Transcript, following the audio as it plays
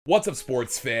What's up,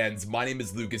 sports fans? My name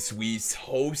is Lucas Weiss,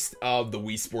 host of the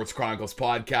Weiss Sports Chronicles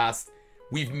podcast.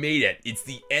 We've made it. It's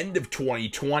the end of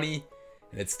 2020,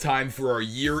 and it's time for our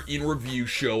year in review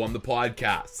show on the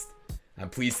podcast. I'm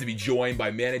pleased to be joined by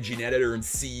managing editor and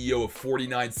CEO of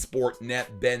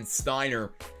 49sportNet, Ben Steiner,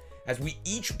 as we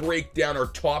each break down our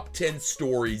top 10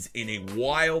 stories in a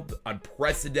wild,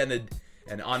 unprecedented,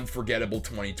 and unforgettable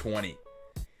 2020.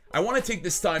 I want to take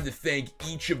this time to thank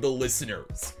each of the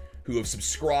listeners who have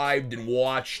subscribed and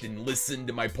watched and listened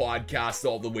to my podcast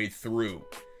all the way through.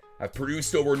 I've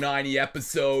produced over 90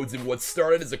 episodes, and what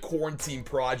started as a quarantine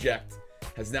project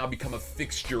has now become a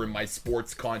fixture in my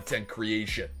sports content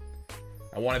creation.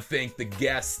 I want to thank the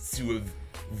guests who have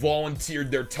volunteered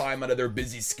their time out of their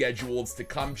busy schedules to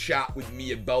come chat with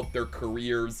me about their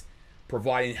careers,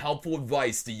 providing helpful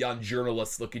advice to young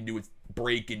journalists looking to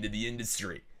break into the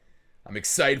industry. I'm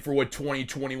excited for what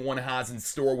 2021 has in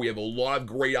store. We have a lot of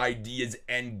great ideas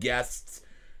and guests.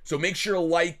 So make sure to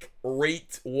like,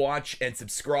 rate, watch, and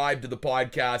subscribe to the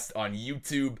podcast on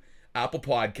YouTube, Apple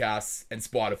Podcasts, and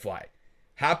Spotify.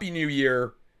 Happy New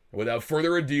Year. Without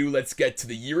further ado, let's get to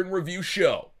the Year in Review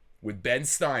show with Ben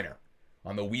Steiner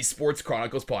on the Weiss Sports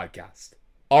Chronicles podcast.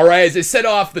 All right, as I said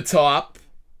off the top,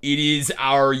 it is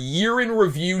our Year in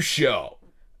Review show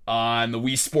on the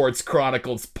Weiss Sports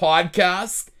Chronicles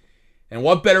podcast. And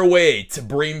what better way to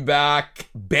bring back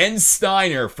Ben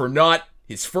Steiner for not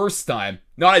his first time,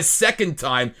 not his second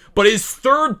time, but his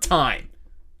third time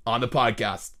on the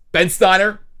podcast. Ben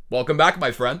Steiner, welcome back,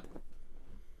 my friend.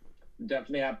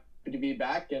 Definitely happy to be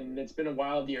back, and it's been a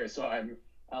wild year, so I'm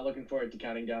looking forward to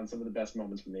counting down some of the best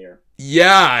moments from the year.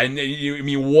 Yeah, and I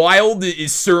mean, wild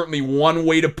is certainly one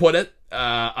way to put it.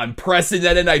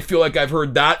 Unprecedented, I feel like I've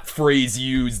heard that phrase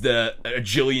used a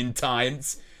jillion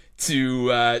times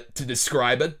to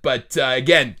describe it. But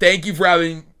again, thank you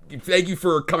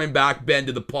for coming back, Ben,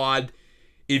 to the pod.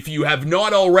 If you have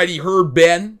not already heard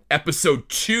Ben, episode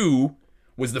 2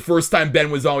 was the first time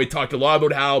Ben was on. We talked a lot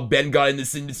about how Ben got in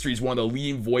this industry. He's one of the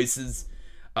leading voices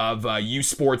of youth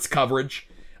sports coverage.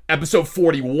 Episode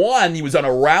 41, he was on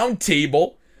a round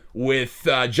table with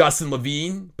Justin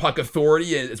Levine, Puck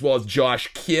Authority, as well as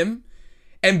Josh Kim.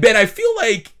 And Ben, I feel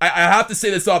like I have to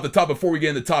say this off the top before we get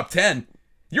in the top 10.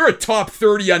 You're a top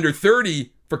 30 under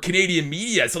 30 for Canadian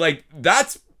media. So,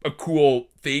 that's a cool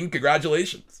thing.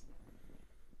 Congratulations.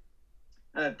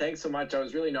 Thanks so much. I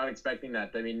was really not expecting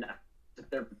that. I mean,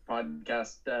 their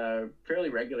podcast fairly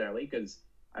regularly because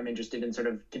I'm interested in sort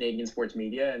of Canadian sports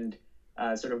media and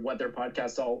sort of what their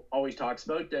podcast always talks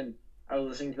about. And I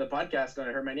was listening to the podcast and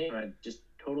I heard my name. I just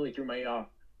totally threw my off.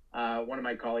 One of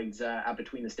my colleagues at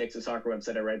Between the Sticks, a soccer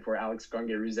website I write for, Alex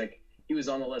Gonga-Ruzik, he was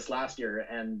on the list last year,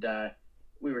 and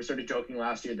we were sort of joking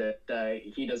last year that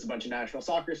he does a bunch of national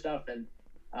soccer stuff, and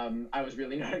I was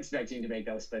really not expecting to make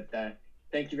that list, but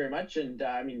thank you very much. And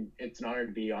I mean, it's an honor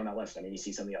to be on that list. I mean, you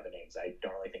see some of the other names. I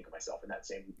don't really think of myself in that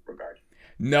same regard.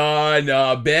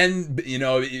 No, Ben,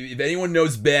 if anyone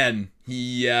knows Ben,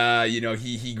 he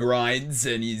grinds,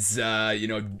 and he's,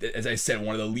 as I said,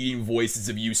 one of the leading voices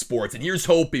of youth sports. And here's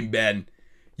hoping, Ben,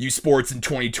 youth sports in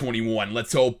 2021.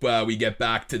 Let's hope we get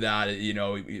back to that,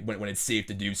 when it's safe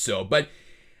to do so. But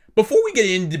before we get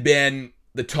into, Ben,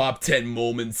 the top 10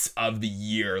 moments of the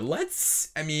year, look,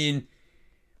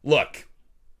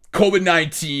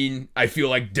 COVID-19, I feel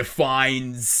like,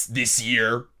 defines this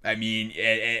year. I mean,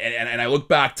 and I look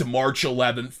back to March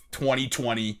 11th,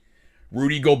 2020.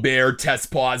 Rudy Gobert tests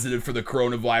positive for the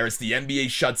coronavirus. The NBA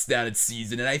shuts down its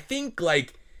season. And I think, I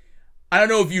don't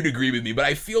know if you'd agree with me, but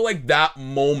I feel like that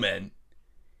moment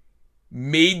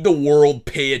made the world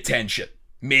pay attention.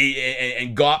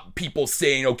 And got people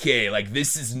saying, okay,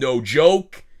 this is no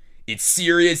joke. It's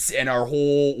serious, and our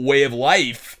whole way of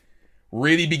life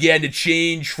really began to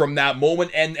change from that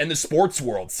moment, and the sports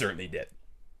world certainly did.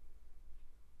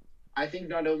 I think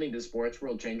not only the sports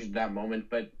world changed at that moment,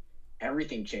 but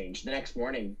everything changed. The next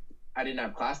morning, I didn't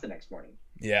have class the next morning.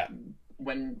 Yeah.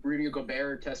 When Rudy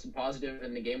Gobert tested positive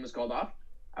and the game was called off,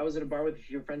 I was at a bar with a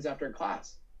few friends after a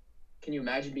class. Can you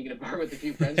imagine being at a bar with a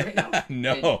few friends right now?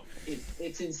 No.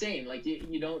 It's insane.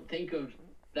 You don't think of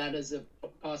that as a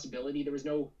possibility. There was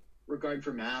no regard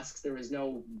for masks. There was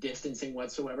no distancing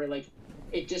whatsoever.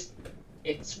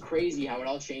 It's crazy how it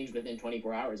all changed within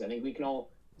 24 hours. I think we can all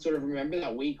sort of remember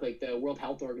that week. The World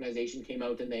Health Organization came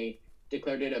out and they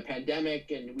declared it a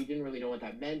pandemic, and we didn't really know what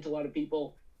that meant to a lot of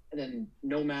people. And then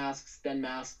no masks, then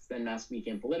masks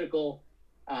became political.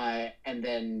 And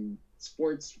then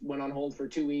sports went on hold for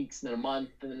 2 weeks, and then a month,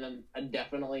 and then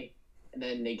indefinitely. And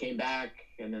then they came back,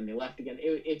 and then they left again.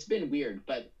 It's been weird,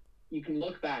 but you can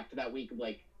look back to that week of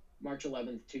March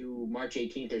 11th to March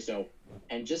 18th or so,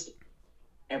 and just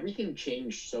everything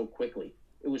changed so quickly.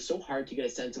 It was so hard to get a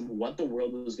sense of what the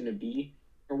world was going to be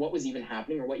or what was even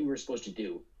happening or what you were supposed to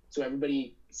do. So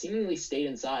everybody seemingly stayed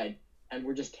inside and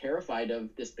were just terrified of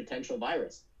this potential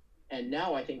virus. And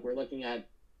now I think we're looking at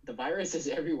the virus is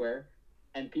everywhere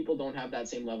and people don't have that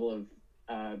same level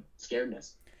of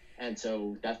scaredness. And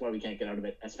so that's why we can't get out of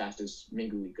it as fast as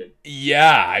maybe we could.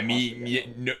 Yeah, I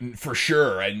mean, for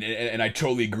sure. And I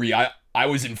totally agree. I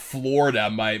was in Florida.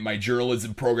 My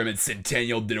journalism program at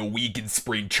Centennial did a week in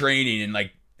spring training. And,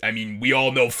 like, I mean, we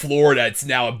all know Florida. It's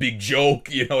now a big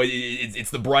joke. You know, it's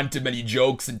the brunt of many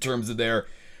jokes in terms of their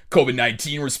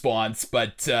COVID-19 response.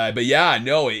 But yeah,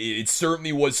 no, it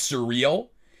certainly was surreal.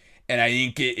 And I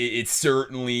think it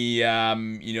certainly,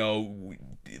 you know,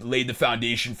 laid the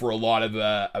foundation for a lot of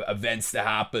events to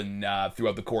happen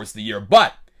throughout the course of the year.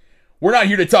 But we're not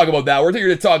here to talk about that. We're here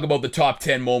to talk about the top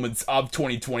 10 moments of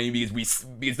 2020 because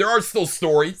there are still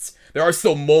stories. There are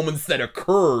still moments that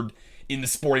occurred in the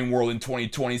sporting world in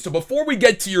 2020. So before we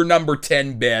get to your number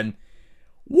 10, Ben,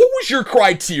 what was your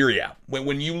criteria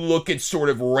when you look at sort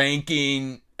of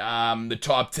ranking the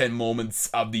top 10 moments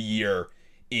of the year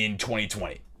in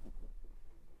 2020?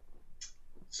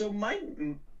 So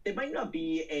it might not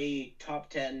be a top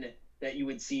 10 that you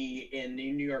would see in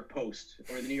the New York Post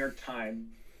or the New York Times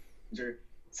or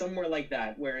somewhere like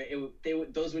that, where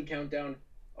those would count down.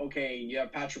 Okay, you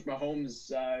have Patrick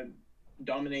Mahomes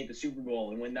dominate the Super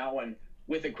Bowl and win that one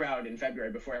with a crowd in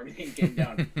February before everything came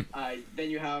down.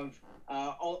 Then you have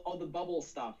all the bubble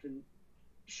stuff, and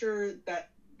sure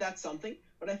that's something.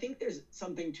 But I think there's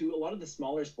something to a lot of the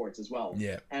smaller sports as well.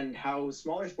 Yeah. And how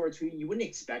smaller sports who you wouldn't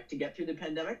expect to get through the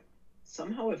pandemic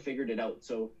somehow have figured it out.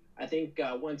 So I think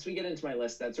once we get into my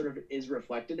list, that sort of is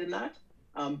reflected in that.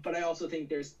 But I also think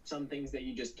there's some things that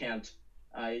you just can't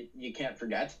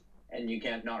forget and you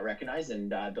can't not recognize.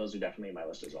 And those are definitely in my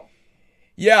list as well.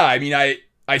 Yeah, I mean,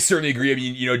 I certainly agree. I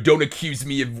mean, you know, don't accuse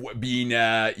me of being,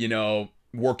 you know,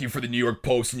 working for the New York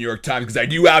Post and New York Times, because I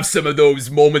do have some of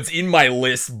those moments in my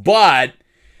list. But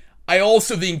I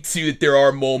also think, too, that there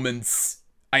are moments,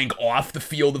 I think, off the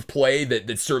field of play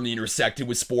that certainly intersected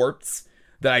with sports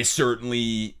that I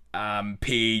certainly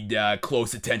paid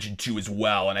close attention to as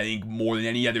well. And I think more than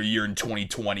any other year in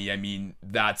 2020, I mean,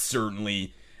 that's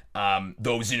certainly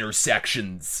those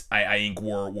intersections, I think,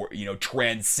 were you know,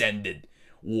 transcended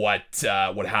what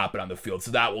happened on the field.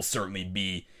 So that will certainly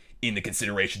be in the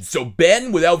consideration. So,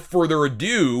 Ben, without further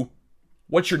ado,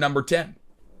 what's your number 10?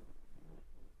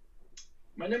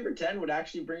 My number 10 would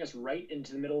actually bring us right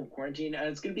into the middle of quarantine, and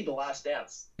it's going to be The Last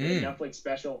Dance, the Netflix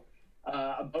special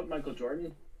about Michael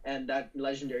Jordan and that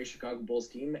legendary Chicago Bulls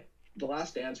team. The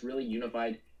Last Dance really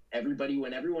unified everybody.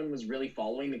 When everyone was really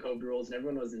following the COVID rules and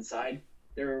everyone was inside,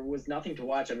 there was nothing to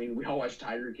watch. I mean, we all watched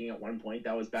Tiger King at one point.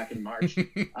 That was back in March.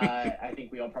 I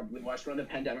think we all probably watched one of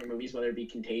the pandemic movies, whether it be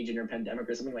Contagion or Pandemic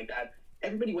or something like that.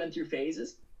 Everybody went through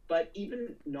phases, but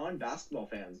even non-basketball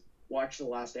fans watch The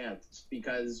Last Dance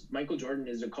because Michael Jordan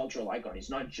is a cultural icon. He's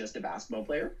not just a basketball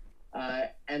player.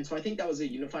 And so I think that was a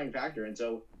unifying factor. And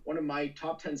so one of my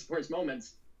top 10 sports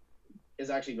moments is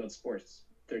actually about sports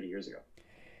 30 years ago.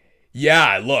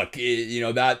 Yeah, look, you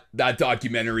know, that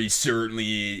documentary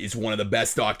certainly is one of the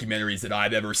best documentaries that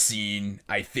I've ever seen.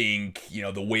 I think, you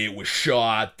know, the way it was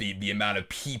shot, the amount of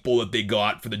people that they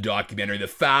got for the documentary, the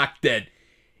fact that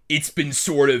it's been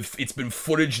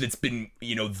footage that's been,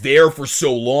 you know, there for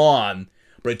so long,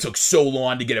 but it took so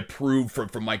long to get approved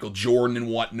from Michael Jordan and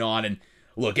whatnot. And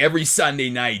look, every Sunday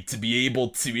night to be able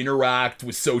to interact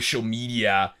with social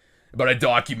media about a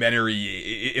documentary,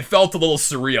 it felt a little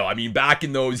surreal. I mean, back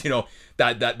in those, you know,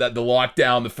 that the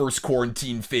lockdown, the first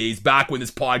quarantine phase, back when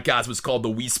this podcast was called the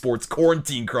Wii Sports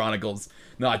Quarantine Chronicles,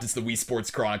 not just the Wii Sports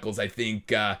Chronicles, I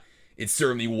think it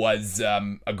certainly was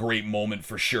a great moment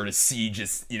for sure to see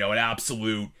just, you know, an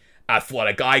absolute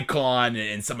athletic icon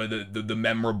and some of the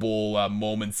memorable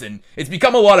moments. And it's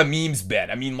become a lot of memes, Ben.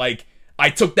 I mean, like, I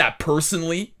took that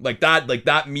personally. Like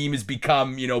that meme has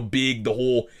become, you know, big. The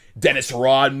whole Dennis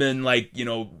Rodman, like, you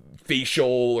know, facial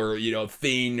or, you know,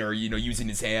 thing, or, you know, using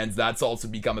his hands, that's also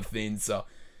become a thing. So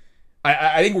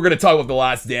I think we're going to talk about The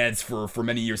Last Dance for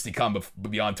many years to come,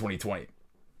 but beyond 2020.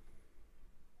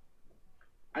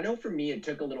 I know for me, it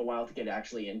took a little while to get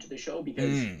actually into the show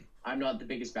because I'm not the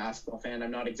biggest basketball fan.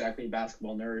 I'm not exactly a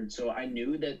basketball nerd. So I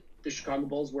knew that the Chicago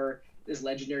Bulls were this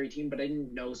legendary team, but I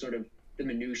didn't know sort of the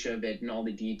minutia of it and all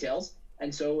the details.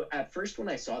 And so at first, when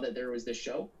I saw that there was this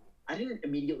show, I didn't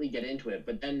immediately get into it,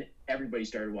 but then everybody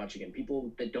started watching it.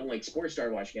 People that don't like sports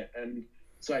started watching it. And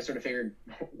so I sort of figured,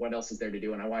 what else is there to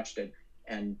do? And I watched it.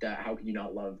 And how could you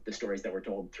not love the stories that were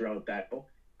told throughout that?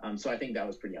 So I think that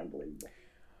was pretty unbelievable.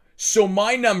 So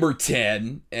my number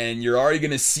 10, and you're already going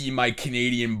to see my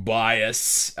Canadian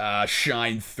bias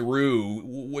shine through,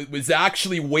 was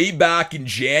actually way back in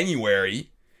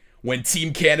January when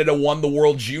Team Canada won the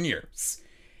World Juniors.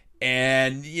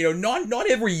 And, not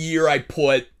every year I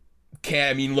put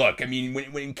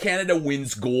when Canada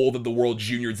wins gold at the World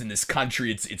Juniors in this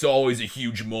country, it's always a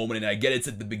huge moment, and I get it's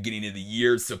at the beginning of the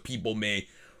year, so people may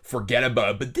forget about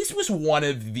it. But this was one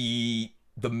of the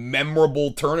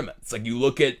memorable tournaments. Like, you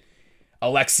look at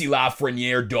Alexis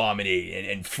Lafreniere dominating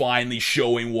and finally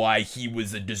showing why he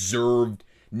was a deserved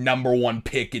number one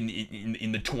pick in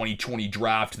the 2020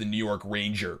 draft to the New York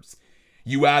Rangers.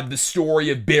 You had the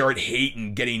story of Barrett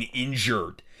Hayton getting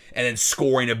injured and then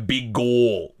scoring a big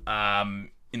goal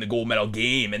in the gold medal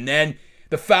game. And then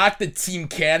the fact that Team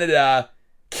Canada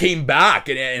came back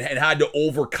and had to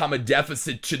overcome a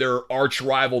deficit to their arch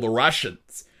rival, the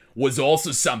Russians, was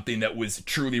also something that was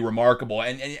truly remarkable.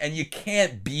 And you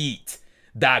can't beat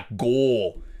that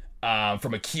goal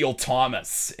from Akil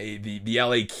Thomas, the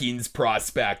LA Kings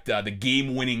prospect, the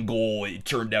game-winning goal it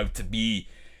turned out to be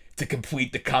to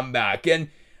complete the comeback. And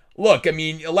look,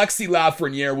 Alexis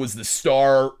Lafreniere was the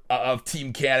star of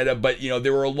Team Canada, but,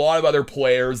 there were a lot of other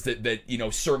players that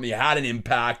certainly had an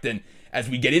impact. And as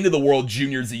we get into the World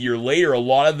Juniors a year later, a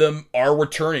lot of them are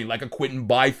returning, like a Quinton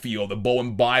Byfield, a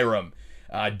Bowen Byram,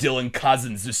 Dylan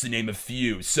Cousins, just to name a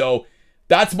few. So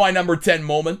that's my number 10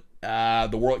 moment,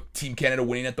 the Team Canada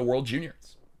winning at the World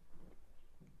Juniors.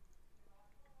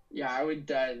 Yeah, I would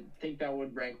think that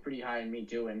would rank pretty high in me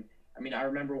too. And I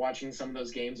remember watching some of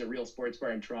those games at Real Sports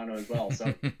Bar in Toronto as well.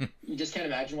 So you just can't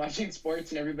imagine watching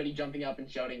sports and everybody jumping up and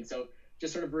shouting. So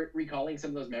just sort of recalling some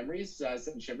of those memories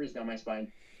sent shivers down my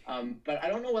spine. But I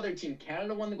don't know whether Team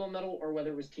Canada won the gold medal or whether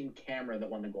it was Team Camera that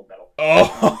won the gold medal.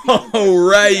 Oh,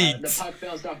 right. The puck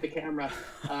bounced off the camera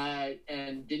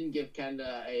and didn't give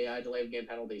Canada a delay of game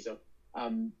penalty. So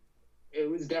it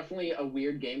was definitely a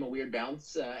weird game, a weird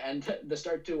bounce, and the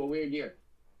start to a weird year.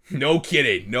 No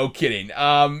kidding.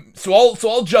 So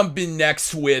I'll jump in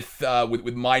next with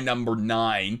my number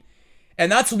 9,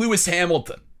 and that's Lewis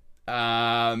Hamilton.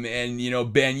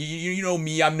 And Ben, you know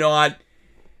me, I'm not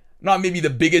maybe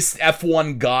the biggest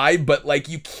F1 guy, but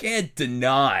you can't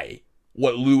deny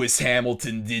what Lewis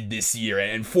Hamilton did this year.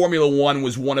 And Formula One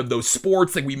was one of those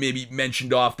sports, like we maybe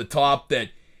mentioned off the top, that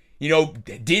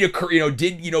did occur,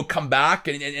 come back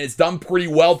and it's done pretty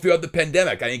well throughout the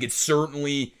pandemic. I think it's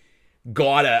certainly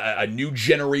got a new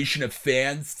generation of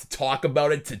fans to talk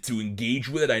about it, to engage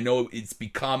with it. I know it's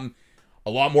become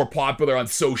a lot more popular on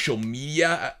social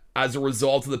media as a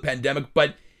result of the pandemic,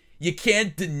 but you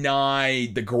can't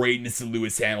deny the greatness of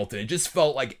Lewis Hamilton. It just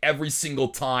felt like every single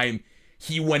time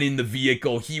he went in the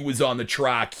vehicle, he was on the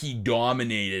track, he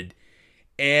dominated.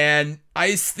 And I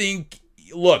just think,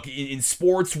 look, in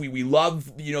sports, we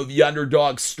love, the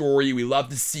underdog story. We love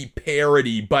to see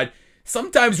parity, but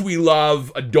sometimes we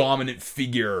love a dominant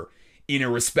figure in a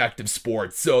respective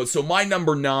sport. So my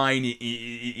number 9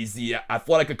 is the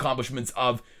athletic accomplishments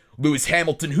of Lewis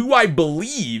Hamilton, who I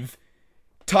believe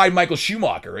tied Michael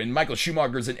Schumacher, and Michael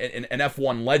Schumacher's an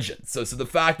F1 legend. So the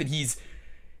fact that he's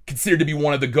considered to be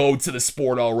one of the GOATs of the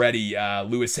sport already,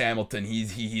 Lewis Hamilton,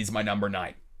 he's my number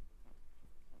 9.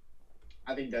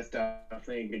 I think that's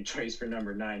definitely a good choice for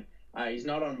number 9. He's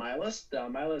not on my list.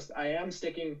 I am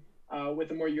sticking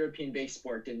with a more European-based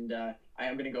sport, and I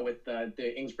am going to go with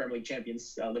the English Premier League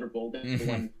champions, Liverpool. They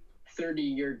won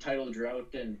 30-year title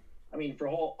drought, and for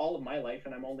all of my life,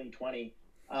 and I'm only 20,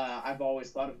 I've always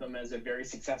thought of them as a very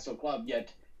successful club,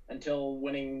 yet until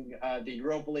winning the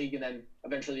Europa League and then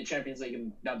eventually the Champions League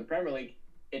and now the Premier League,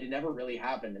 it had never really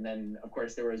happened. And then, of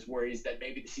course, there was worries that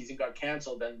maybe the season got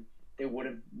cancelled and they would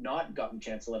have not gotten a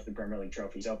chance to lift the Premier League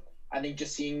trophy. So I think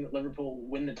just seeing Liverpool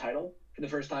win the title for the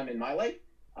first time in my life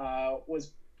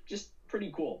was just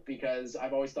pretty cool, because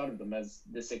I've always thought of them as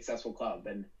this successful club.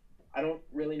 And I don't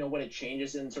really know what it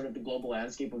changes in sort of the global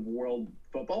landscape of world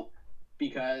football,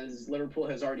 because Liverpool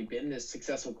has already been this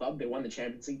successful club. They won the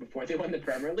Champions League before they won the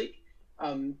Premier League.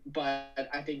 But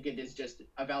I think it is just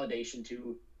a validation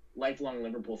to lifelong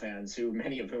Liverpool fans, who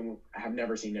many of whom have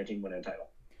never seen their team win a title.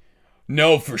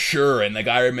 No, for sure. And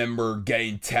I remember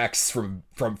getting texts from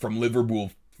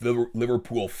Liverpool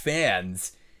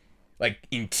fans,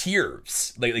 in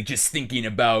tears, like just thinking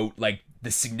about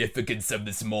the significance of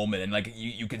this moment. And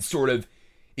you can sort of,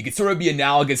 it could sort of be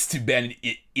analogous to, Ben,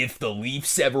 if the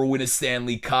Leafs ever win a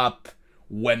Stanley Cup,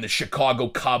 when the Chicago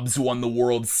Cubs won the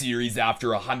World Series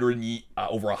after over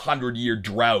 100-year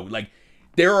drought.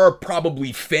 There are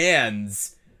probably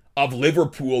fans of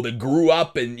Liverpool that grew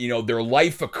up and, their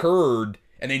life occurred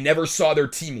and they never saw their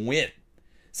team win.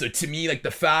 So to me, like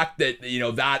the fact that, you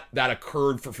know, that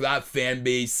occurred for that fan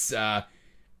base,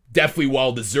 definitely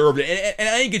well deserved. And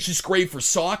I think it's just great for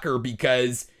soccer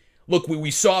because, look,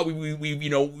 we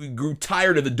grew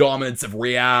tired of the dominance of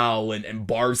Real and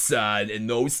Barca and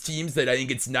those teams, that I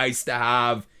think it's nice to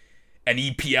have an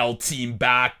EPL team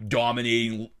back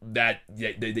dominating that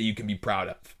you can be proud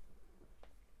of.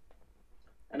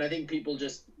 And I think people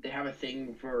they have a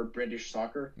thing for British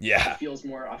soccer. Yeah. It feels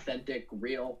more authentic,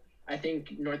 real. I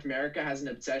think North America has an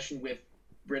obsession with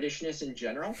Britishness in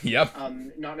general. Yep.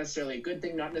 Not necessarily a good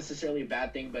thing, not necessarily a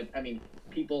bad thing, but I mean,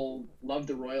 people love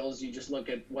the Royals. You just look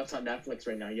at what's on Netflix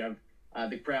right now. You have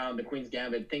The Crown, The Queen's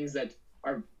Gambit, things that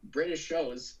are British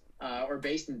shows or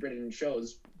based in British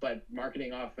shows, but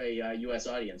marketing off a U.S.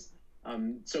 audience.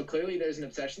 So clearly there's an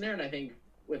obsession there, and I think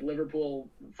with Liverpool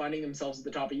finding themselves at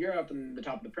the top of Europe and the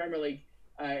top of the Premier League,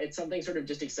 it's something sort of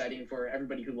just exciting for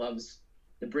everybody who loves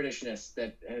the Britishness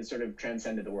that has sort of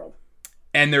transcended the world.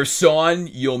 And their song,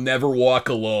 You'll Never Walk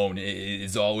Alone,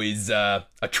 is always a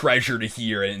treasure to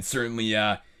hear, and certainly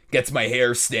gets my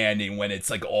hair standing when it's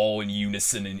like all in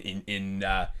unison in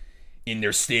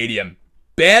their stadium.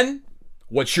 Ben,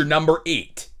 what's your number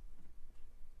 8?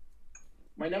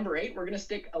 My number 8, we're going to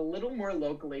stick a little more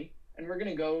locally, and we're going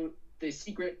to go the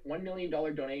secret $1 million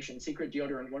donation, secret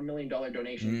deodorant $1 million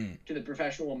donation to the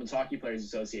Professional Women's Hockey Players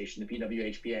Association, the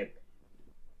PWHPA.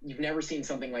 You've never seen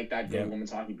something like that go to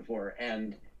women's hockey before.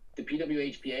 And the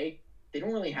PWHPA, they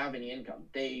don't really have any income.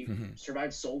 They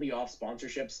survive solely off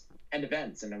sponsorships and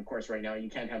events. And of course, right now you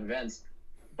can't have events.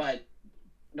 But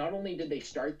not only did they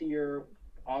start the year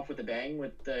off with a bang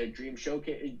with the Dream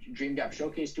Gap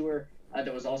Showcase Tour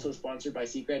that was also sponsored by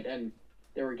Secret, and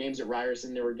there were games at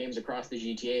Ryerson, there were games across the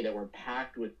GTA that were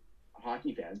packed with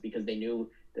hockey fans because they knew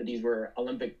that these were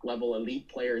Olympic level elite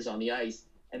players on the ice.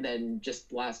 And then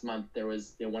just last month, there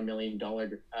was the $1 million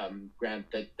grant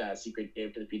that Secret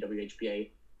gave to the PWHPA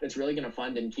that's really going to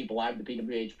fund and keep alive the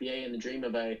PWHPA and the dream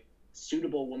of a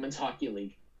suitable women's hockey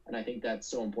league. And I think that's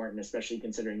so important, especially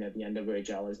considering that the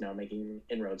NWHL is now making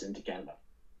inroads into Canada.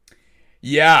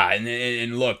 Yeah,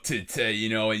 and look, to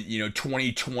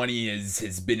 2020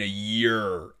 has been a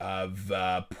year of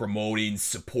promoting,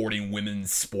 supporting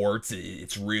women's sports.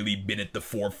 It's really been at the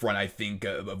forefront, I think,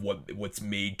 of what's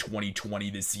made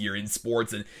 2020 this year in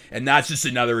sports, and that's just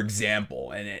another example.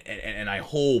 And I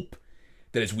hope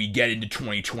that as we get into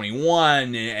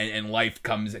 2021 and life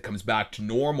comes back to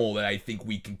normal, that I think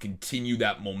we can continue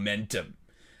that momentum.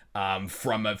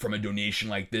 From a donation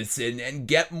like this and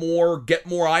get more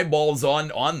eyeballs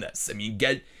on this. I mean,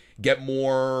 get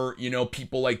more,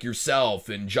 people like yourself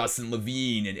and Justin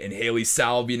Levine and Haley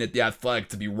Salvian at The Athletic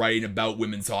to be writing about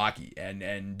women's hockey.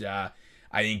 And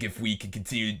I think if we can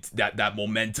continue that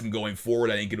momentum going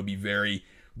forward, I think it'll be very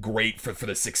great for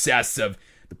the success of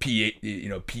the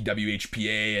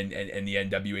PWHPA and the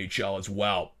NWHL as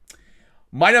well.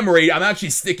 My number 8, I'm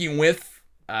actually sticking with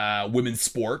women's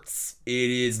sports. It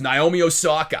is Naomi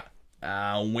Osaka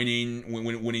winning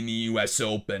the U.S.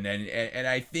 Open, and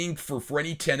I think for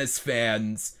any tennis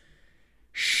fans,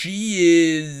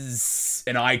 she is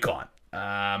an icon,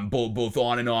 both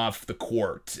on and off the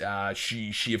court.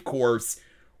 She of course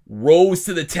rose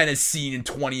to the tennis scene in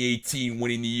 2018,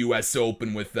 winning the U.S.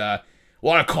 Open with a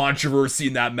lot of controversy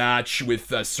in that match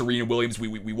with Serena Williams.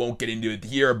 We won't get into it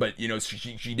here, but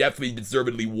she definitely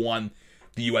deservedly won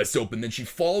the U.S. Open. Then she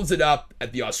follows it up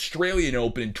at the Australian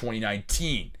Open in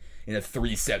 2019 in a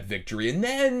 3-set victory. And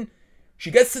then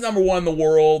she gets to number 1 in the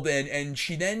world, and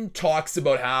she then talks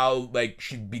about how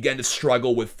she began to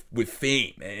struggle with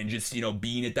fame and just,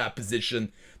 being at that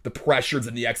position, the pressures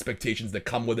and the expectations that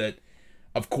come with it.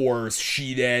 Of course,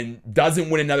 she then doesn't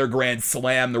win another Grand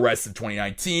Slam the rest of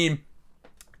 2019.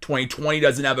 2020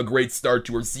 doesn't have a great start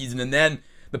to her season, and then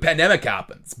the pandemic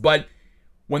happens. But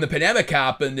when the pandemic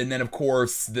happened, and then, of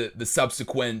course, the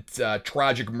subsequent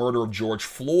tragic murder of George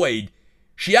Floyd,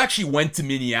 she actually went to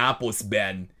Minneapolis,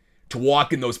 Ben, to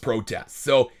walk in those protests.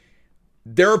 So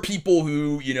there are people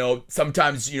who,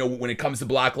 sometimes, when it comes to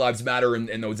Black Lives Matter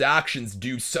and those actions,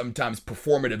 do sometimes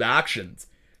performative actions.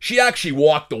 She actually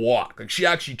walked the walk. She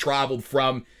actually traveled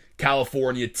from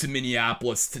California to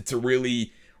Minneapolis to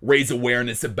really raise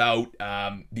awareness about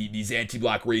these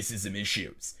anti-Black racism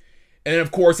issues. And then,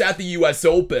 of course, at the U.S.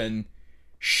 Open,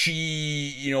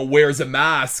 she, wears a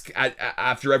mask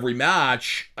after every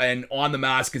match, and on the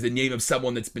mask is a name of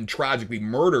someone that's been tragically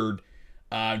murdered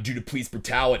due to police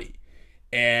brutality.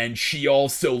 And she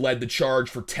also led the charge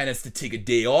for tennis to take a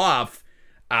day off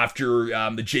after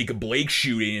the Jacob Blake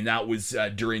shooting, and that was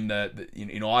during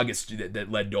in August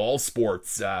that led to all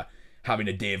sports having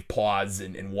a day of pause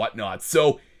and whatnot.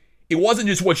 So it wasn't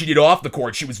just what she did off the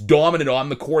court. She was dominant on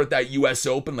the court at that U.S.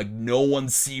 Open. Like, no one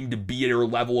seemed to be at her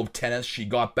level of tennis. She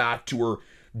got back to her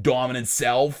dominant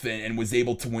self and was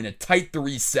able to win a tight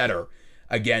 3-setter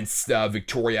against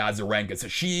Victoria Azarenka. So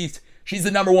she's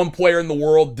the number one player in the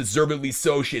world, deservedly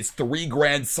so. She has 3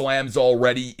 Grand Slams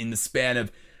already in the span of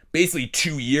basically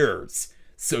 2 years.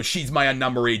 So she's my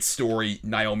number 8 story,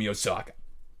 Naomi Osaka.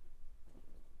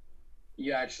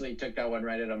 You actually took that one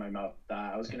right out of my mouth.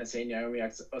 I was going to say Naomi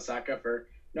Osaka for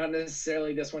not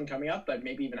necessarily this one coming up, but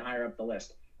maybe even higher up the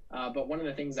list. But one of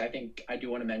the things I think I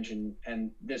do want to mention, and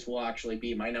this will actually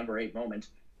be my number 8 moment,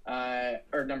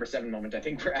 or number 7 moment, I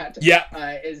think we're at,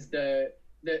 is the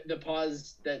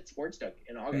pause that sports took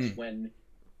in August when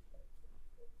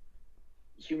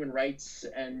human rights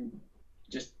and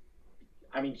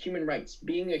human rights,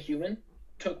 being a human,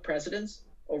 took precedence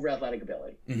over athletic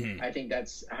ability. I think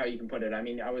that's how you can put it. I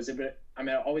mean, I'm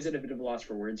always at a bit of a loss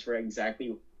for words for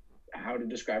exactly how to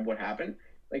describe what happened.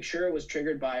 Like, sure, it was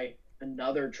triggered by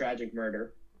another tragic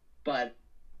murder, but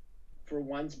for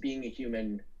once, being a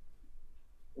human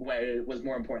was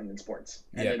more important than sports.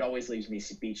 And it always leaves me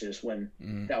speechless when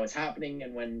that was happening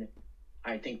and when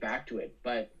I think back to it.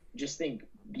 But just think,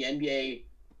 the NBA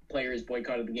players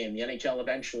boycotted the game. The NHL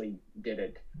eventually did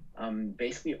it.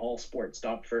 Basically all sports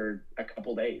stopped for a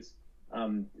couple days.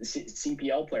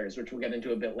 CPL players, which we'll get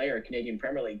into a bit later, Canadian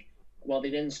Premier League, while they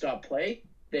didn't stop play,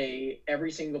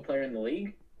 every single player in the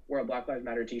league wore a Black Lives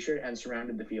Matter t-shirt and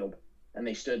surrounded the field. And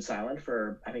they stood silent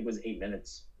for, I think it was 8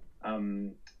 minutes,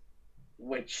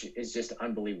 which is just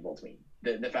unbelievable to me.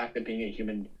 The fact that being a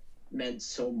human meant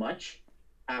so much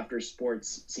after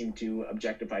sports seemed to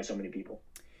objectify so many people.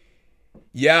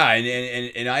 Yeah,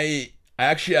 and I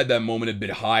actually had that moment a bit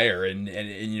higher, and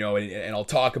I'll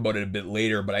talk about it a bit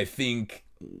later, but I think,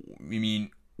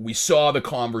 we saw the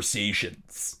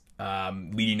conversations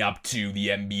leading up to the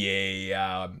NBA,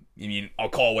 I'll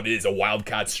call it what it is, a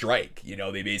wildcat strike.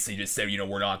 They basically just said,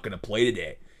 we're not going to play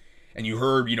today. And you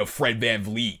heard, Fred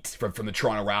VanVleet from the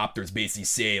Toronto Raptors basically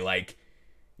say, like,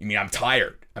 I'm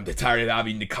tired. I'm tired of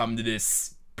having to come to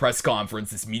this press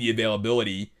conference, this media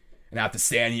availability, and have to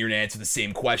stand here and answer the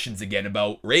same questions again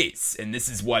about race. And this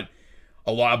is what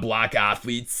a lot of black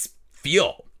athletes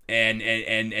feel. And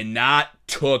that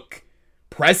took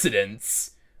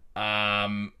precedence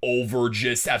over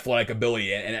just athletic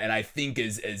ability. And I think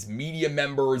as media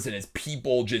members and as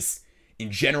people just in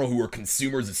general who are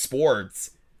consumers of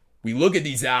sports, we look at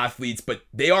these athletes, but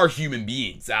they are human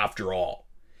beings after all.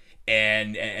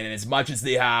 And as much as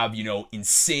they have,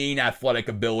 insane athletic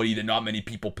ability that not many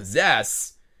people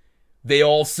possess, they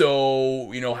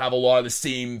also, have a lot of the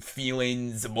same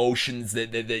feelings, emotions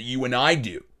that you and I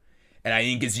do. And I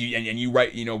think you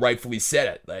rightfully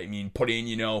said it. Putting,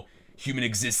 human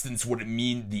existence, what it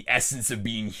mean, the essence of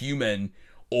being human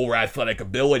over athletic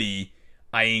ability,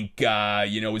 I think,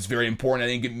 is very important. I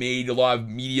think it made a lot of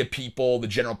media people, the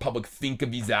general public, think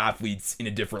of these athletes in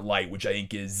a different light, which I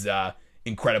think is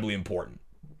incredibly important.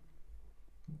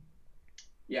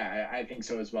 Yeah, I think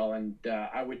so as well. And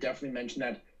I would definitely mention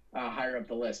that higher up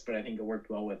the list, but I think it worked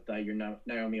well with your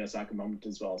Naomi Osaka moment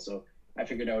as well. So I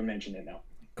figured I would mention it now.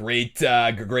 Great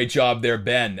job there,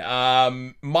 Ben.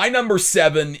 My number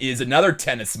 7 is another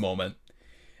tennis moment,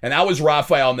 and that was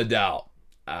Rafael Nadal.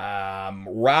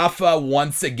 Rafa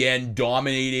once again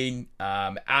dominating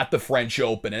at the French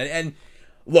Open. And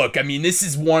look, this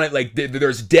is one,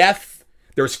 there's death,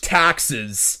 there's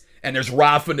taxes, and there's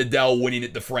Rafa Nadal winning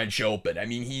at the French Open.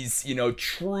 He's,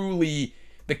 truly,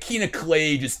 the king of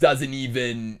clay just doesn't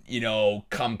even,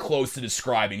 come close to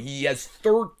describing. He has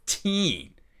 13.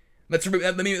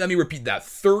 Let me repeat that.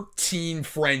 13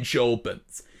 French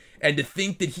Opens. And to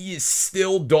think that he is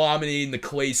still dominating the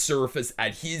clay surface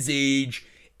at his age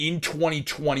in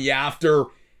 2020 after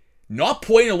not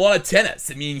playing a lot of tennis.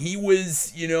 He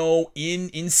was,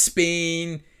 in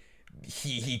Spain.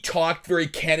 He talked very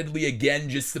candidly again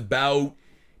just about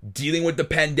dealing with the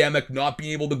pandemic, not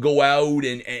being able to go out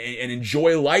and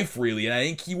enjoy life, really. And I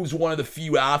think he was one of the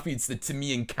few athletes that, to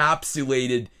me,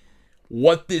 encapsulated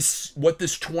what this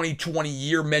 2020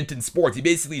 year meant in sports. He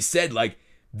basically said,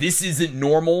 this isn't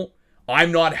normal.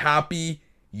 I'm not happy.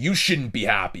 You shouldn't be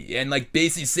happy. And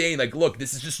basically saying, look,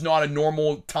 this is just not a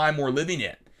normal time we're living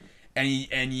in. And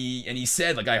he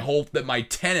said, I hope that my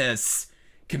tennis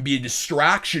can be a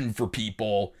distraction for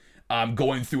people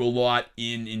going through a lot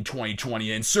in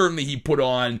 2020. And certainly he put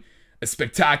on a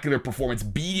spectacular performance,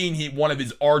 beating one of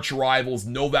his arch rivals,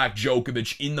 Novak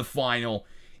Djokovic, in the final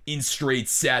in straight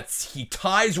sets. He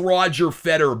ties Roger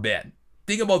Federer, Ben.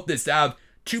 Think about this. To have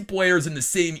two players in the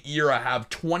same era have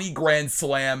 20 Grand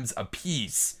Slams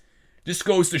apiece just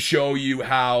goes to show you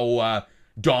how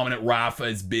dominant Rafa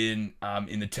has been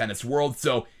in the tennis world.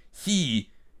 So he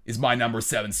is my number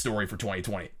 7 story for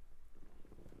 2020.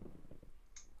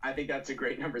 I think that's a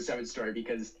great number 7 story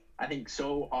because I think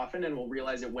so often, and we'll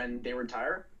realize it when they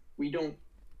retire, we don't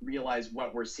realize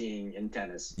what we're seeing in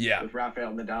tennis. Yeah. With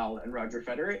Rafael Nadal and Roger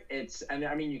Federer. And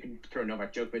I mean, you can throw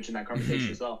Novak Djokovic in that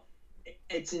conversation as well.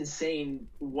 It's insane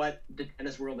what the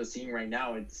tennis world is seeing right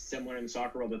now. It's similar in the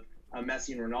soccer world with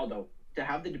Messi and Ronaldo. To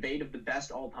have the debate of the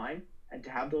best all time and to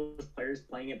have those players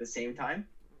playing at the same time,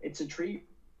 it's a treat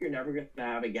you're never going to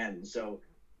have again. So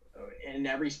in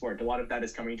every sport, a lot of that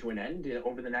is coming to an end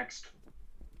over the next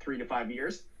 3 to 5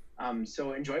 years.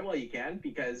 So enjoy while you can,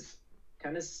 because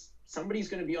tennis, somebody's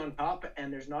going to be on top,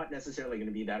 and there's not necessarily going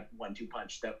to be that 1-2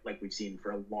 punch that like we've seen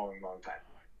for a long, long time.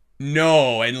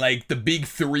 No, and like the big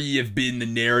 3 have been the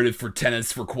narrative for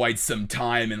tennis for quite some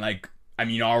time, and like, I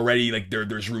mean, already like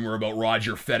there's rumor about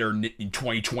Roger Federer in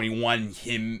 2021,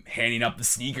 him handing up the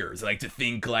sneakers. I like to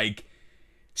think like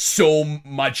so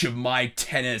much of my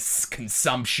tennis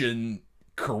consumption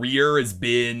career has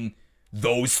been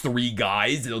those 3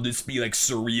 guys. It'll just be like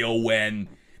surreal when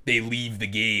they leave the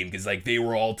game, because like they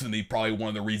were ultimately probably one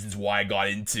of the reasons why I got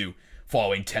into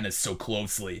following tennis so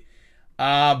closely.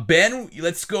 Ben,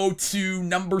 let's go to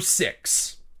number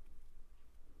 6.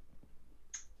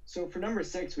 So for number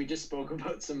 6, we just spoke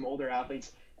about some older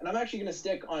athletes, and I'm actually going to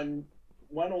stick on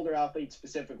one older athlete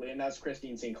specifically, and that's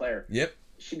Christine Sinclair. Yep.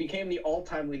 She became the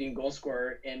all-time leading goal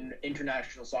scorer in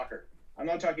international soccer. I'm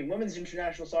not talking women's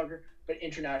international soccer, but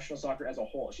international soccer as a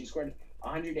whole. She scored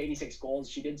 186 goals.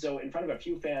 She did so in front of a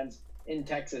few fans in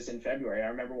Texas in February. I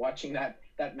remember watching that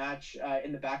match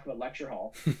in the back of a lecture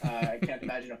hall. I can't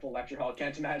imagine a full lecture hall.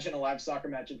 Can't imagine a live soccer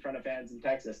match in front of fans in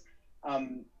Texas.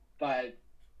 But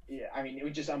yeah, I mean, it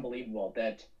was just unbelievable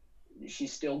that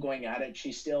she's still going at it.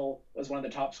 She still was one of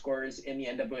the top scorers in the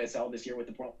NWSL this year with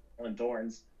the Portland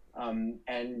Thorns.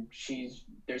 And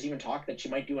there's even talk that she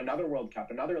might do another World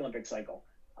Cup, another Olympic cycle.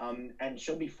 And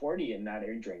she'll be 40 in that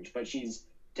age range, but she's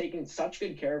taken such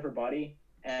good care of her body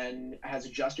and has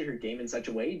adjusted her game in such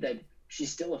a way that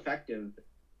she's still effective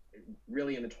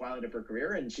really in the twilight of her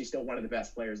career, and she's still one of the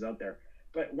best players out there.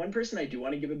 But one person I do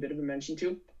want to give a bit of a mention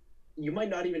to, you might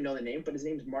not even know the name, but his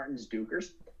name's Martins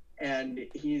Dukers, and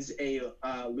he's a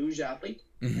luge athlete,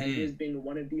 and he has been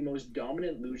one of the most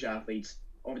dominant luge athletes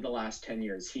over the last 10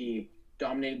 years. He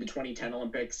dominated the 2010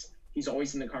 Olympics. He's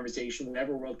always in the conversation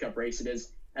whenever World Cup race it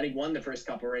is, and he won the first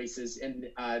couple races in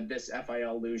this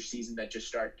FIL luge season that just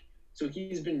started. So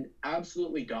he's been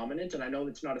absolutely dominant, and I know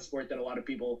it's not a sport that a lot of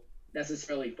people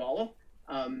necessarily follow,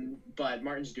 but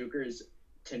Martins Dukers,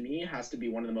 to me, has to be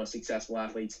one of the most successful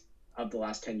athletes of the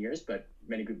last 10 years, but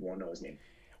many people won't know his name.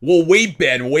 Well, wait,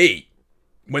 Ben, wait.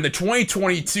 When the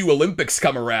 2022 Olympics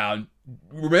come around,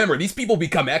 remember, these people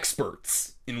become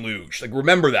experts in luge. Like,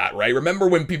 remember that, right? Remember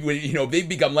when people, they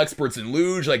become experts in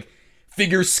luge, like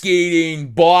figure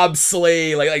skating,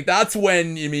 bobsleigh, like that's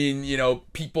when,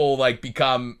 people like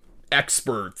become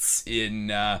experts in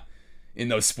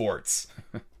those sports.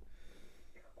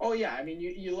 Oh yeah, I mean,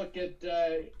 you look at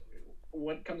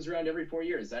what comes around every 4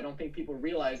 years. I don't think people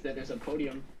realize that there's a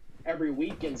podium every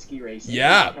week in ski racing.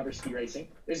 Yeah. Cover ski racing.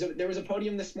 There was a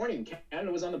podium this morning.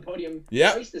 Canada was on the podium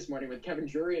twice this morning with Kevin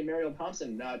Drury and Mariel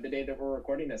Thompson. The day that we're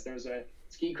recording this, there was a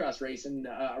ski cross race in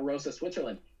Arosa,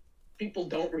 Switzerland. People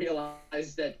don't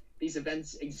realize that these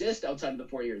events exist outside of the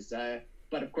 4 years.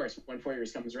 But of course, when 4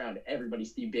 years comes around,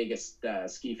 everybody's the biggest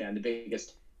ski fan, the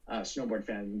biggest snowboard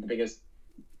fan, the biggest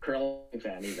curling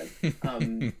fan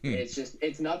even.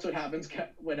 It's nuts what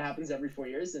happens every 4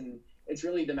 years, and it's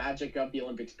really the magic of the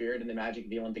Olympic spirit and the magic of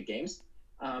the Olympic Games.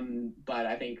 But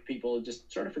I think people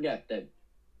just sort of forget that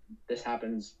this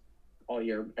happens all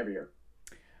year, every year.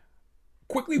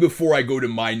 Quickly before I go to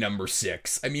my number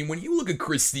 6, I mean, when you look at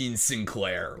Christine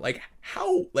Sinclair, like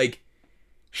how, like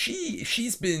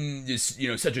she's been just,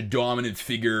 such a dominant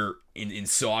figure in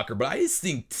soccer, but I just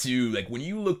think too, like when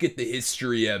you look at the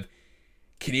history of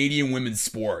Canadian women's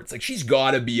sports, like she's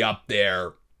got to be up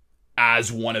there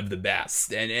as one of the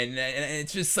best, and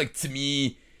it's just like, to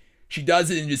me, she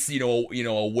does it in just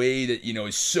a way that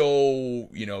is so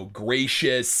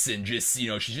gracious, and just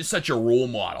she's just such a role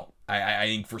model. I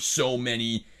think for so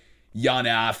many young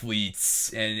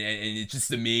athletes, and it's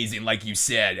just amazing, like you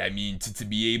said. I mean, to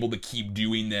be able to keep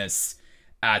doing this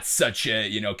at such a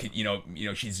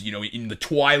she's in the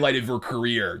twilight of her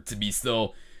career, to be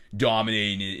still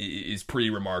dominating is pretty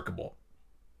remarkable.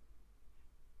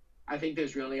 I think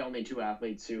there's really only 2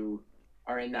 athletes who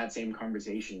are in that same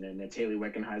conversation, and it's Hayley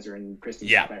Wickenheiser and Christine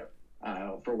Sinclair,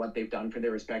 for what they've done for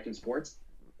their respective sports.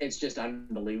 It's just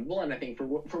unbelievable. And I think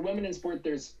for women in sport,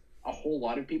 there's a whole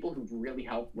lot of people who've really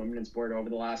helped women in sport over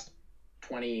the last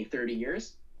 20, 30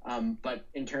 years. But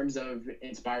in terms of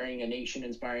inspiring a nation,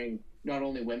 inspiring not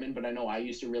only women, but I know I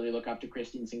used to really look up to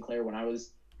Christine Sinclair when I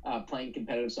was playing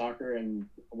competitive soccer, and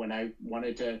when I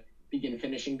wanted to begin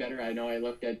finishing better, I know I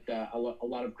looked at a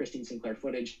lot of Christine Sinclair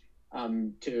footage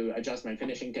to adjust my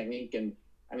finishing technique. And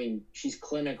I mean, she's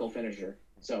clinical finisher.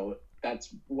 So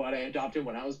that's what I adopted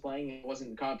when I was playing. I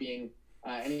wasn't copying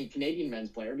any Canadian men's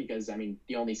player, because I mean,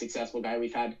 the only successful guy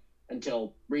we've had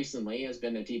until recently has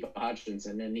been Atiba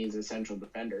Hutchinson, and he's a central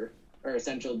defender or a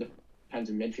central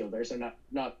defensive midfielder. So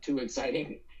not too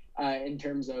exciting in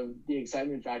terms of the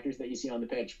excitement factors that you see on the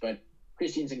pitch. But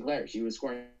Christine Sinclair, she was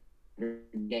scoring every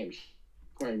game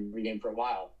for a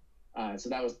while. So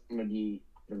that was somebody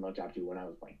I looked up to when I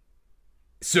was playing.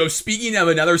 So speaking of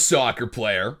another soccer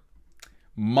player,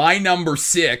 my number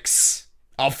 6,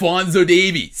 Alphonso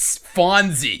Davies,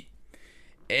 Fonzie.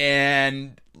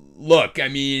 And look, I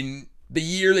mean, the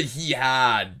year that he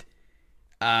had,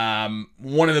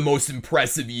 one of the most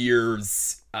impressive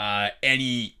years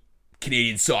any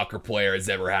Canadian soccer player has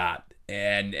ever had.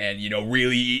 And you know,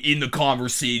 really in the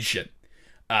conversation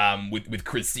with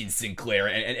Christine Sinclair.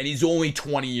 And he's only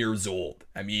 20 years old.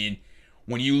 I mean,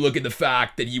 when you look at the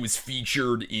fact that he was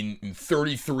featured in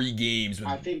 33 games.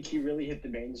 I think he really hit the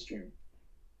mainstream.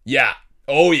 Yeah.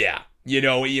 Oh, yeah. You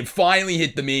know, he finally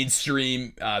hit the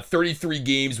mainstream. 33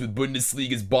 games with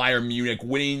Bundesliga's Bayern Munich,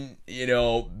 winning, you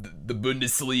know, the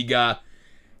Bundesliga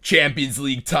Champions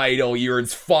League title. He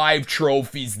earns 5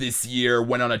 trophies this year,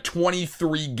 went on a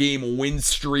 23-game win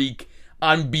streak,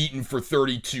 unbeaten for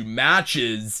 32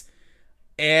 matches.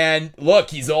 And look,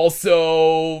 he's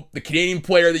also the Canadian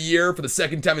Player of the Year for the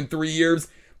second time in 3 years,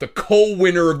 the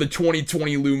co-winner of the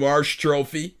 2020 Lou Marsh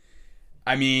Trophy.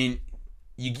 I mean,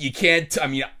 you can't, I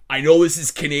mean, I know this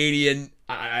is Canadian.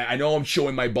 I know I'm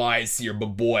showing my bias here,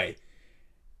 but boy,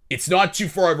 it's not too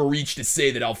far of a reach to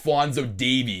say that Alphonso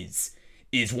Davies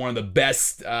is one of the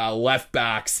best left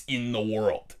backs in the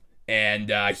world.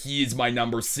 And he is my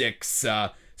number 6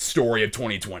 story of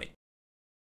 2020.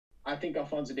 I think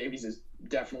Alphonso Davies is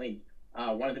definitely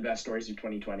one of the best stories of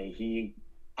 2020.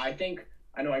 I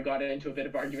know I got into a bit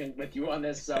of argument with you on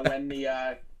this when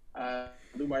the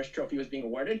Lou Marsh Trophy was being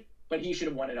awarded, but he should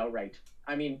have won it outright.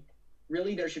 I mean,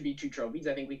 really, there should be 2 trophies.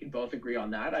 I think we can both agree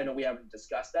on that. I know we haven't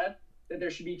discussed that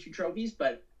there should be 2 trophies,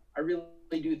 but I really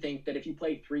do think that if you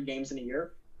play 3 games in a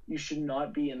year, you should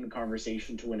not be in the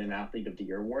conversation to win an Athlete of the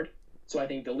Year award. So I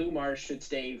think the Lou Marsh should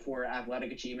stay for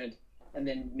athletic achievement, and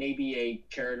then maybe a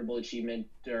charitable achievement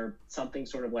or something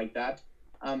sort of like that,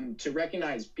 to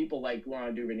recognize people like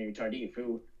Laurent Duvernay-Tardif,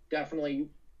 who definitely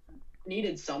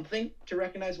needed something to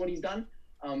recognize what he's done.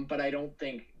 But I don't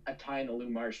think a tie in the Lou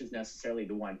Marsh is necessarily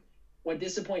the one. What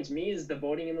disappoints me is the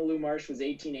voting in the Lou Marsh was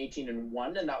 18-18 and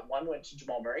 1, and that 1 went to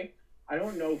Jamal Murray. I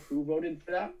don't know who voted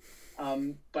for that,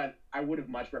 but I would have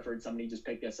much preferred somebody just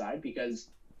pick a side, because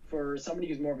for somebody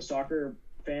who's more of a soccer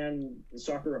fan,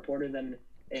 soccer reporter than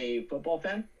a football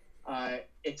fan,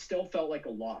 it still felt like a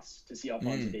loss to see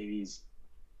Alphonso Davies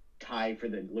tie for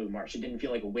the Lou Marsh. It didn't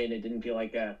feel like a win. It didn't feel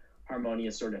like a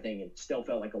harmonious sort of thing. It still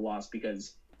felt like a loss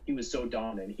because he was so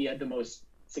dominant. He had the most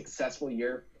successful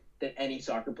year that any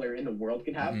soccer player in the world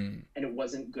could have, and it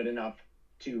wasn't good enough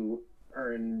to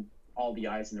earn all the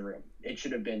eyes in the room. It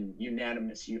should have been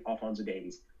unanimous Alphonso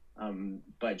Davies.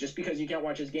 But just because you can't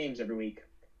watch his games every week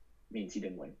means he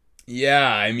didn't win. Yeah,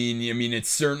 I mean, it's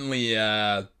certainly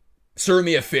a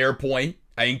fair point.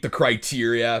 I think the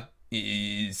criteria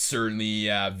is certainly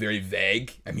very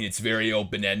vague. I mean, it's very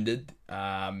open-ended.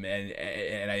 And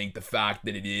I think the fact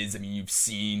that it is, I mean, you've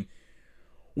seen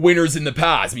winners in the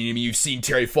past. I mean, you've seen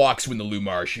Terry Fox win the Lou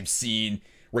Marsh. You've seen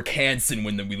Rick Hansen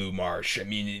win the Lou Marsh. I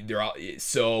mean, they're all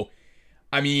so.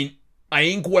 I mean, I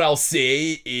think what I'll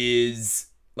say is,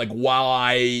 like, while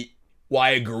I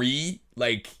agree,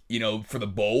 like, you know, for the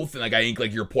both, and like I think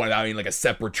like your point out, I mean, like a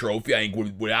separate trophy, I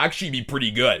think would actually be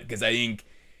pretty good, because I think,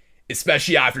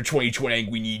 especially after 2020, I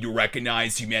think we need to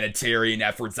recognize humanitarian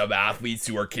efforts of athletes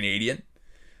who are Canadian.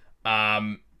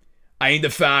 I think the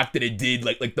fact that it did,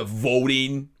 like the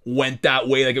voting went that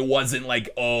way, like it wasn't like,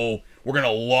 oh, we're gonna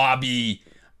lobby,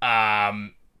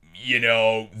 you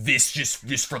know, this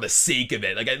just for the sake of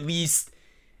it. Like at least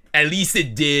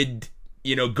it did,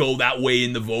 you know, go that way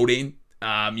in the voting.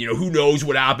 You know, who knows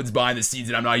what happens behind the scenes,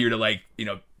 and I'm not here to, like, you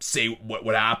know, say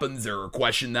what happens or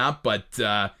question that, but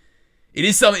it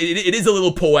is something. It is a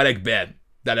little poetic bit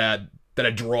that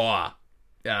a draw,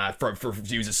 for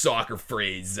to use a soccer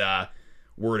phrase,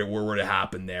 were to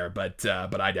happen there. But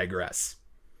I digress.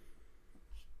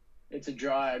 Yeah, I think you're right. I think you're right. I think the voting was 18-18 and 1, and that 1 went to Jamal Murray. I don't know who voted for that, but just because you can't watch his games every week means he didn't win. it's a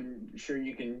draw. I'm sure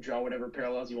you can draw whatever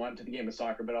parallels you want to the game of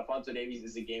soccer, but Alphonso Davies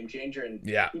is a game changer, and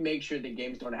he makes sure the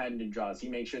games don't end in draws. He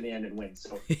makes sure they end in wins.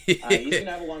 So he's going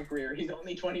to have a long career. He's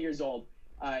only 20 years old.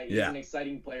 He's an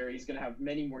exciting player. He's going to have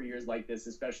many more years like this,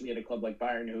 especially at a club like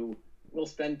Bayern, who will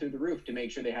spend through the roof to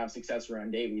make sure they have success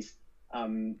around Davies.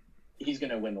 He's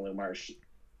going to win the Le Marche,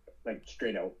 like,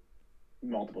 straight out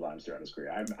multiple times throughout his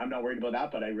career. I'm not worried about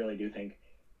that, but I really do think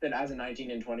that as a 19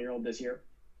 and 20-year-old this year,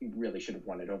 he really should have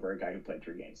won it over a guy who played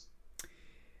 3 games.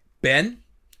 Ben,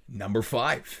 number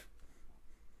 5.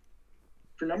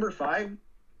 For number 5,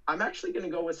 I'm actually going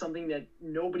to go with something that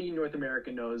nobody in North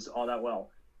America knows all that well.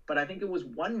 But I think it was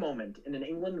one moment in an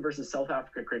England versus South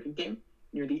Africa cricket game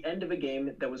near the end of a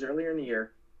game that was earlier in the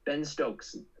year. Ben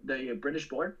Stokes, the British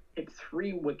bowler, hit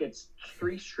 3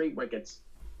 straight wickets,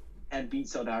 and beat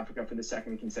South Africa for the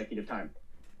second consecutive time.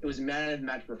 It was a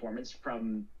man-of-the-match performance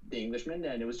from the Englishman,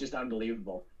 and it was just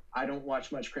unbelievable. I don't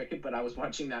watch much cricket, but I was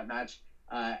watching that match,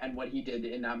 and what he did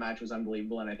in that match was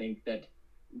unbelievable. And I think that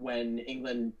when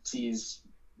England sees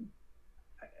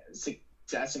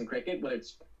success in cricket, whether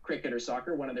it's cricket or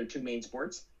soccer, one of their 2 main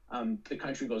sports, the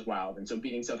country goes wild. And so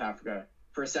beating South Africa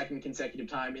for a second consecutive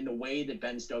time in the way that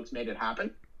Ben Stokes made it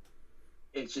happen,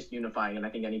 it's just unifying. And I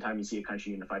think anytime you see a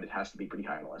country unified, it has to be pretty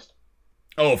high on the list.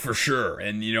 Oh, for sure.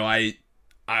 And,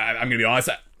 I'm going to be honest,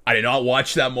 I did not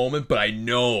watch that moment, but I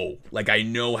know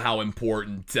how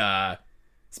important,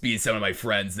 speaking to some of my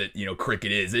friends, that,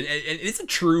 cricket is. And it's a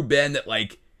true, Ben, that,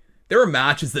 like, there are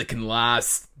matches that can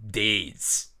last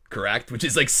days, correct? Which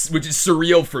is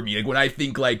surreal for me. Like, when I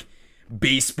think, like,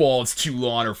 baseball is too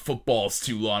long or football is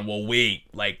too long, well, wait,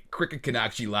 like, cricket can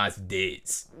actually last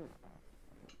days.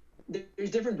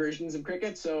 There's different versions of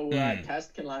cricket. So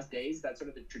test can last days. That's sort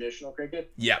of the traditional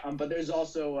cricket. Yeah. But there's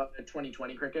also a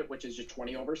 20-20 cricket, which is just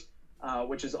 20 overs,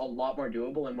 which is a lot more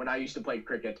doable. And when I used to play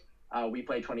cricket, we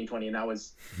played 20-20, and that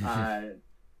was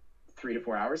 3 to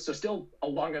 4 hours. So still a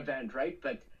long event, right?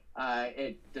 But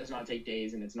it does not take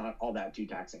days, and it's not all that too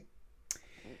taxing.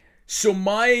 So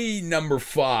my number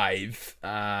 5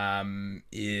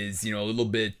 is, a little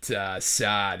bit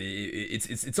sad.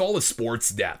 It's all the sports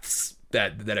deaths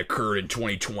that occurred in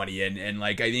 2020, and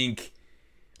like, I think,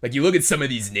 like, you look at some of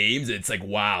these names, it's like,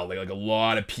 wow, like a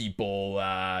lot of people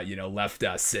left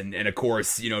us, and of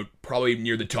course, probably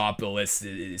near the top of the list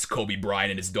is Kobe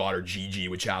Bryant and his daughter Gigi,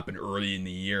 which happened early in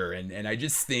the year, and I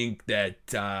just think that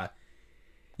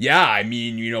when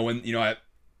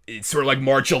it's sort of like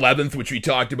March 11th, which we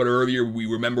talked about earlier. We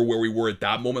remember where we were at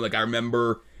that moment. Like, I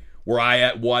remember where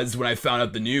I was when I found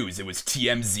out the news. It was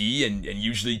TMZ, and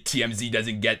usually TMZ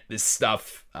doesn't get this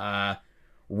stuff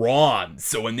wrong.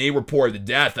 So when they reported the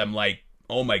death, I'm like,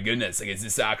 oh my goodness, like, is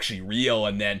this actually real?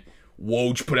 And then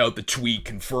Woj put out the tweet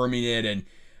confirming it, and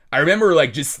I remember,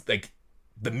 like, just like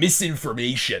the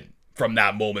misinformation from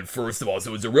that moment, first of all.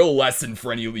 So it was a real lesson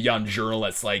for any young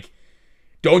journalists. Like,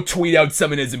 don't tweet out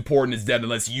something as important as death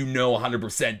unless you know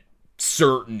 100%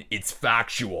 certain it's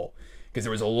factual, because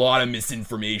there was a lot of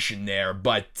misinformation there.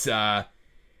 But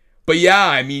yeah,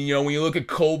 I mean, when you look at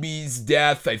Kobe's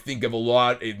death, I think of a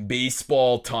lot in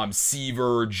baseball: Tom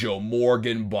Seaver, Joe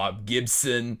Morgan, Bob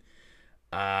Gibson,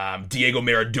 Diego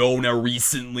Maradona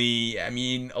recently. I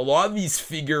mean, a lot of these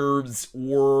figures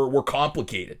were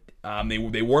complicated.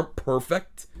 They weren't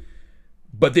perfect,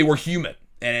 but they were human.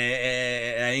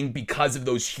 And I think because of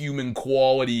those human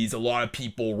qualities, a lot of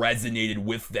people resonated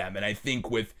with them. And I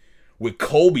think with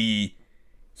Kobe,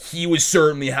 he was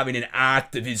certainly having an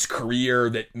act of his career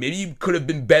that maybe could have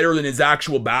been better than his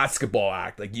actual basketball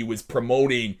act. Like, he was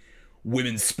promoting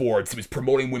women's sports, he was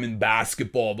promoting women's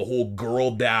basketball, the whole girl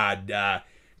dad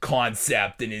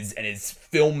concept, and his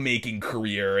filmmaking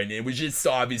career. And it was just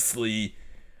obviously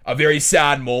a very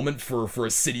sad moment for a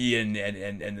city and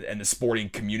the sporting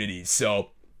community.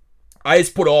 So I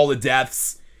just put all the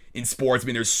deaths in sports. I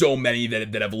mean, there's so many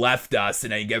that have left us,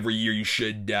 and I think every year you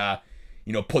should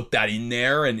put that in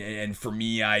there. And for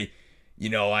me, I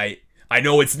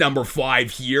know it's number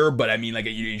 5 here, but I mean, like,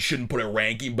 you shouldn't put a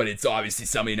ranking, but it's obviously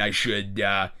something I should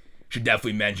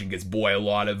definitely mention, because, boy, a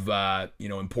lot of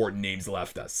important names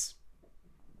left us.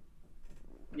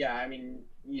 Yeah, I mean,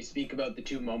 you speak about the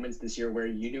 2 moments this year where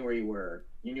you knew where you were.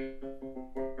 You knew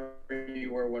where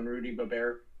you were when Rudy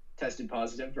Gobert tested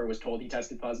positive, or was told he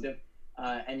tested positive,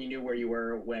 and you knew where you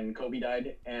were when Kobe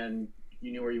died, and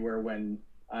you knew where you were when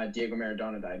Diego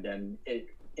Maradona died. And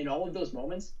in all of those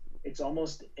moments, it's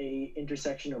almost a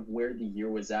intersection of where the year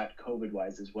was at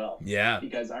COVID-wise as well. Yeah.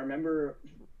 Because I remember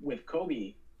with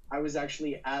Kobe, I was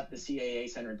actually at the CAA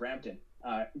Center in Brampton,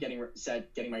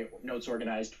 getting my notes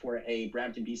organized for a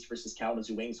Brampton Beast versus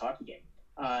Kalamazoo Wings hockey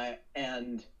game.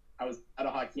 And I was at a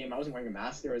hockey game. I wasn't wearing a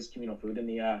mask. There was communal food in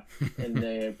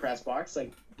the press box,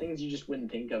 like things you just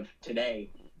wouldn't think of today.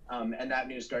 And that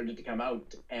news started to come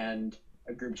out, and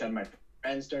a group chat of my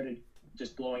friends started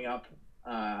just blowing up.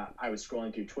 I was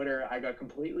scrolling through Twitter. I got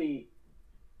completely,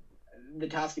 the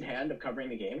task at hand of covering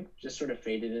the game just sort of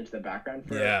faded into the background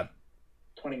for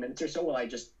 20 minutes or so, while I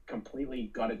just completely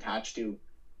got attached to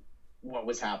what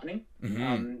was happening.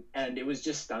 And it was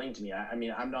just stunning to me. I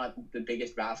mean, I'm not the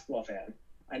biggest basketball fan.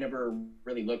 I never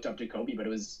really looked up to Kobe, but it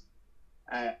was,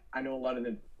 I know a lot of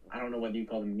the, I don't know whether you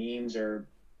call them memes or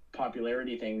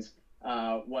popularity things,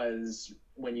 was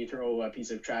when you throw a piece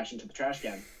of trash into the trash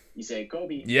can, you say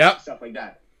Kobe, stuff like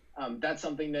that. That's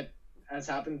something that has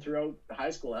happened throughout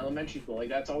high school, elementary school. Like,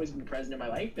 that's always been present in my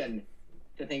life. And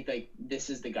to think like this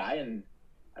is the guy, and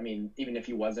I mean, even if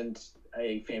he wasn't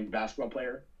a famous basketball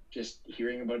player, just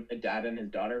hearing about a dad and his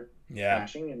daughter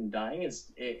crashing and dying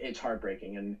it's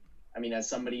heartbreaking. And I mean, as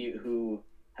somebody who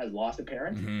has lost a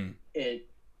parent, it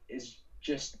is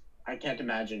just, I can't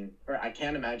imagine,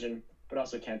 but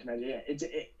also can't imagine.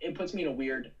 It puts me in a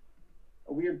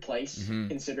weird place,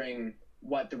 considering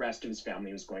what the rest of his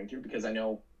family was going through, because I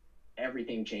know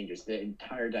everything changes. The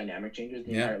entire dynamic changes.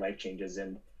 The entire life changes.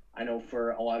 And I know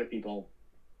for a lot of people,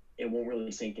 it won't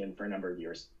really sink in for a number of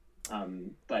years.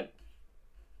 But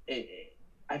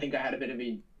I think I had a bit of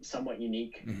a somewhat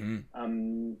unique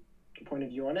point of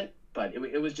view on it, but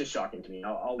it was just shocking to me.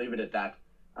 I'll leave it at that.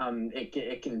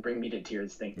 It can bring me to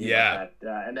tears thinking about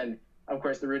that. And then, of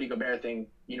course, the Rudy Gobert thing,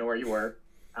 you know where you were.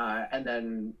 And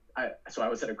then I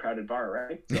was at a crowded bar,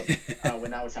 right? So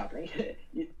when that was happening,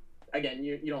 you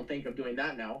don't think of doing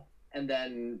that now. And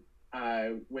then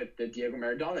with the Diego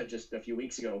Maradona just a few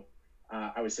weeks ago,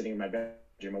 I was sitting in my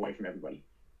bedroom away from everybody.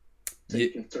 So you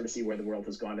can sort of see where the world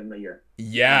has gone in the year.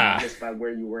 Yeah. Just by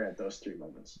where you were at those 3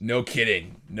 moments. No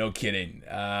kidding.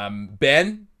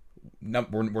 Ben,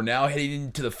 we're now heading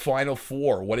into the Final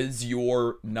Four. What is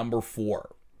your number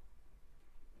 4?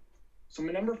 So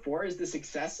my number 4 is the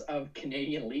success of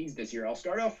Canadian leagues this year. I'll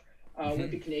start off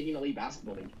with the Canadian Elite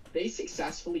Basketball League. They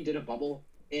successfully did a bubble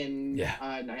in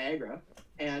Niagara,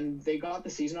 and they got the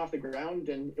season off the ground,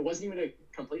 and it wasn't even a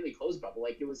completely closed bubble.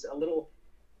 Like, it was a little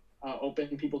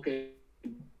open. People could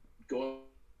go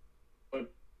out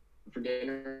for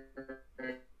dinner,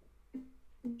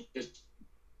 just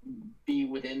be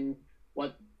within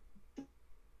what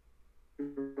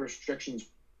restrictions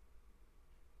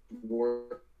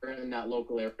were in that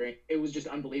local area. It was just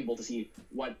unbelievable to see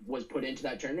what was put into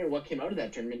that tournament, what came out of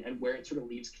that tournament, and where it sort of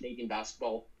leaves Canadian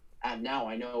basketball at now.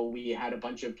 I know we had a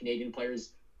bunch of Canadian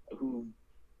players who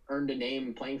earned a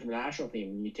name playing for the national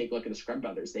team. You take a look at the Scrub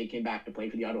Brothers. They came back to play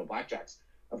for the Ottawa Blackjacks.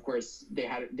 Of course, they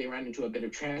ran into a bit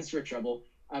of transfer trouble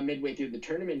midway through the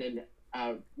tournament, and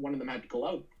one of them had to pull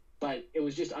out. But it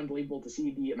was just unbelievable to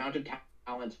see the amount of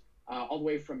talent all the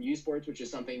way from U Sports, which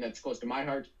is something that's close to my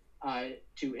heart,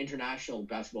 to international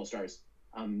basketball stars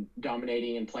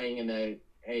dominating and playing in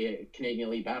a Canadian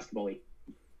Elite Basketball League.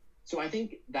 So I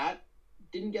think that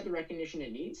didn't get the recognition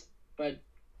it needs, but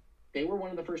they were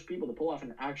one of the first people to pull off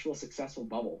an actual successful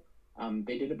bubble.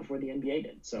 They did it before the NBA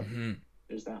did. So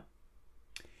there's that.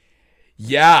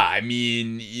 Yeah, I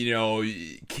mean,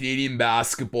 Canadian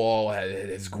basketball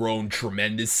has grown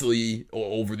tremendously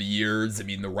over the years. I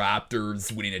mean, the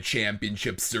Raptors winning a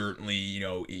championship certainly,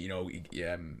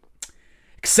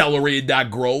 accelerated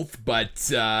that growth. But,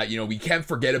 we can't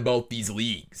forget about these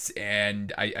leagues.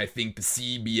 And I think the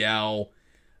CBL,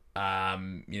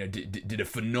 did a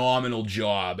phenomenal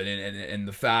job. And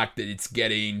the fact that it's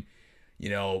getting,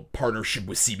 partnership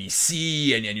with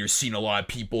CBC, and you're seeing a lot of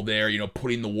people there,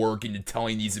 putting the work into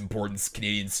telling these important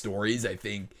Canadian stories, I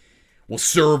think will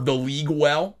serve the league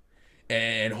well.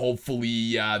 And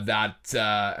hopefully I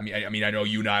know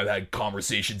you and I have had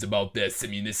conversations about this. I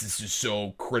mean, this is just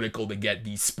so critical to get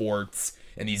these sports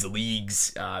and these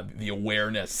leagues the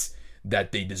awareness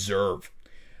that they deserve.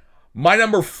 My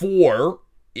number 4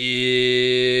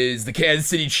 is the Kansas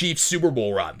City Chiefs Super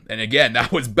Bowl run. And again,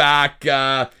 that was back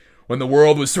when the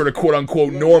world was sort of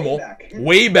quote-unquote normal.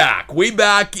 Way back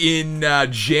in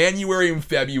January and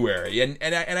February. And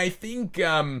I think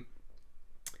the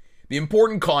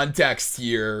important context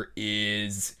here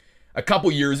is a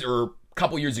couple years ago,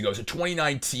 so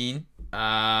 2019,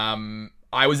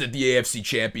 I was at the AFC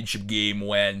Championship game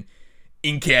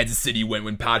in Kansas City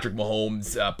when Patrick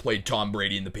Mahomes played Tom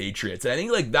Brady and the Patriots. And I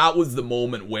think that was the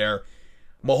moment where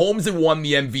Mahomes had won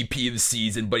the MVP of the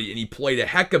season, and he played a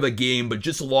heck of a game, but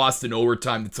just lost in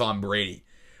overtime to Tom Brady.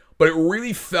 But it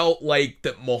really felt like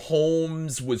that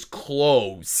Mahomes was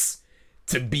close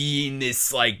to being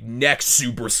this next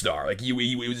superstar. He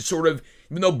was sort of,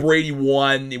 even though Brady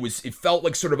won, it felt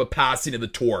like sort of a passing of the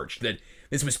torch, that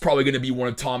this was probably going to be one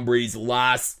of Tom Brady's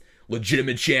last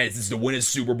legitimate chances to win a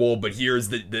Super Bowl, but here's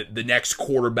the next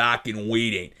quarterback in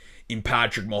waiting in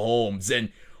Patrick Mahomes. And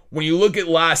when you look at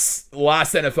last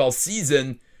NFL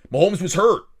season, Mahomes was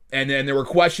hurt, and there were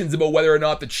questions about whether or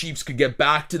not the Chiefs could get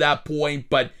back to that point,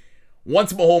 but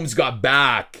once Mahomes got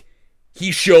back,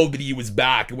 he showed that he was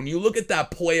back. And when you look at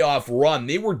that playoff run,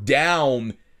 they were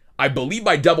down, I believe,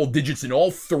 by double digits in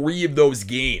all 3 of those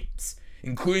games,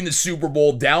 including the Super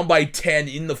Bowl, down by 10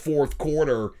 in the fourth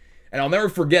quarter. And I'll never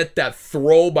forget that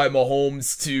throw by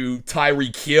Mahomes to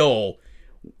Tyreek Hill.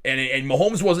 And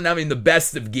Mahomes wasn't having the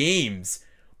best of games,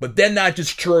 but then that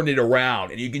just turned it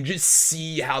around. And you can just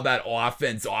see how that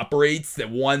offense operates,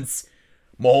 that once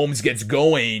Mahomes gets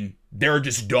going, they're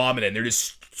just dominant. They're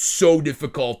just so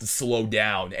difficult to slow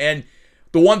down. And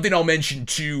the one thing I'll mention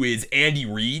too is Andy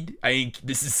Reid. I think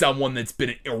this is someone that's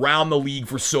been around the league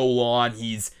for so long.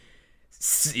 He's,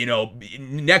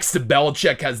 next to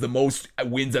Belichick, has the most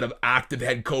wins out of active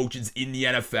head coaches in the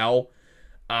NFL.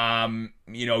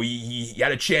 He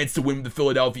had a chance to win with the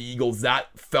Philadelphia Eagles.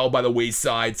 That fell by the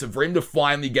wayside. So for him to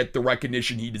finally get the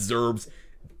recognition he deserves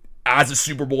as a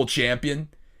Super Bowl champion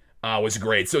was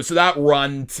great. So that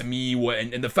run to me,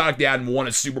 and the fact they hadn't won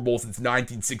a Super Bowl since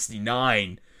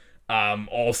 1969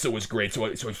 also was great. So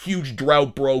a huge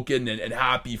drought broken, and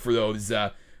happy for those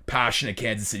passionate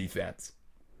Kansas City fans.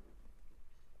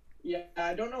 Yeah,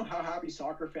 I don't know how happy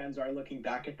soccer fans are looking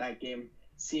back at that game,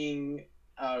 seeing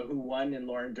who won and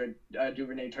Laurent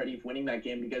Duvernay-Tardif winning that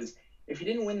game, because if he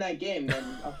didn't win that game, then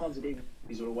Alphonso Davies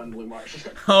would have won Blue Marsh.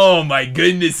 Oh my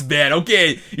goodness, man.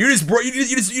 Okay, you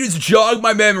just jogged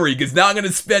my memory, because now I'm gonna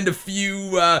spend a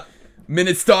few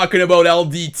minutes talking about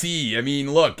LDT. I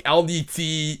mean, look,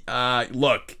 LDT,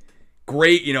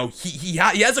 great. He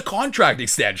has a contract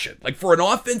extension. Like, for an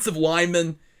offensive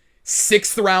lineman,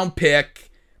 6th round pick.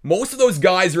 Most of those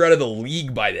guys are out of the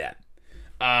league by then.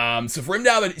 So for him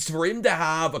to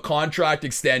have a contract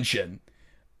extension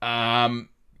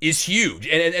is huge.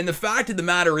 And the fact of the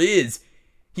matter is,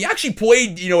 he actually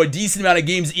played, a decent amount of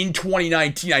games in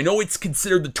 2019. I know it's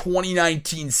considered the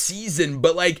 2019 season,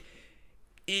 but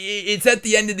it's at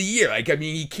the end of the year.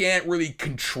 He can't really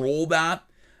control that.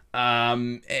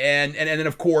 And then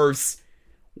of course,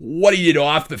 what he did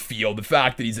off the field, the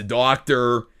fact that he's a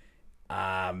doctor,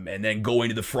 and then going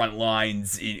to the front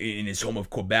lines in his home of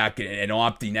Quebec and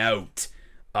opting out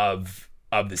of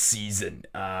the season,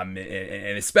 and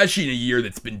especially in a year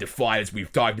that's been defined, as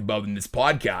we've talked about in this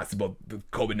podcast, about the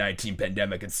COVID-19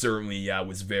 pandemic. It certainly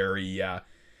was very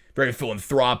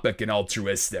philanthropic and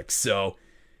altruistic. So,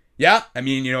 yeah,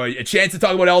 a chance to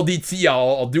talk about LDT.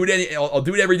 I'll do it. I'll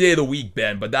do it every day of the week,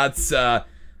 Ben. But that's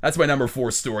my number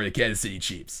 4 story, the Kansas City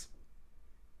Chiefs.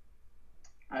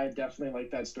 I definitely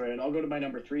like that story, and I'll go to my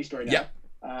number 3 story now. Yep.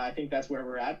 I think that's where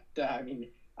we're at.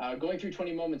 Going through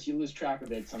 20 moments, you lose track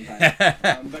of it sometimes.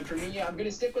 But for me, I'm going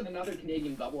to stick with another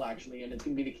Canadian bubble, actually, and it's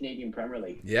going to be the Canadian Premier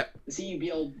League. Yep. The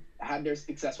CEBL had their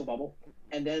successful bubble,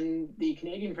 and then the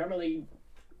Canadian Premier League,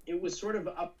 it was sort of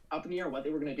up in the air what they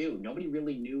were going to do. Nobody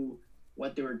really knew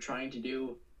what they were trying to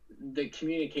do. The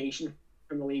communication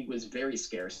from the league was very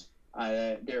scarce.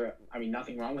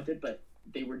 Nothing wrong with it, but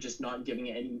they were just not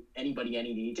giving anybody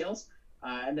any details.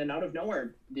 And then out of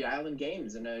nowhere, the Island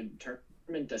Games and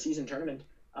a season tournament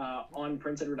on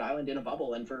Prince Edward Island in a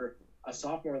bubble. And for a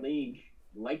sophomore league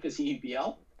like the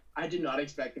CEPL, I did not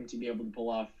expect them to be able to pull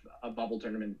off a bubble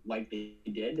tournament like they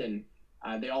did. And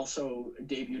they also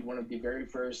debuted one of the very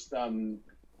first,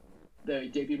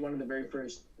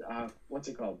 what's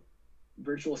it called?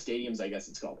 Virtual stadiums, I guess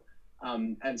it's called.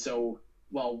 And so,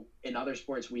 well, in other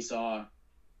sports, we saw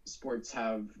sports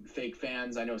have fake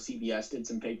fans. I know CBS did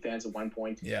some fake fans at one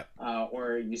point. Yeah.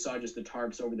 Or you saw just the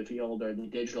tarps over the field or the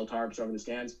digital tarps over the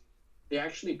stands. They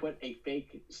actually put a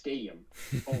fake stadium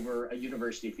over a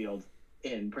university field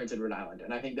in Prince Edward Island.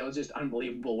 And I think that was just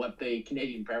unbelievable what the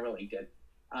Canadian Premier League did.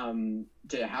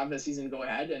 To have the season go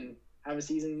ahead and have a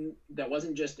season that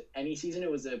wasn't just any season. It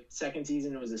was a second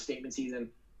season. It was a statement season.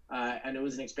 And it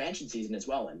was an expansion season as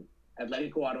well. And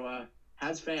Atletico Ottawa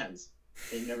has fans.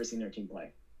 They've never seen their team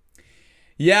play.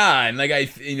 Yeah, and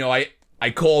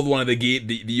I called one of the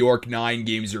York 9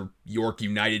 games, or York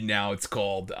United now it's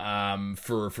called,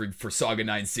 for Saga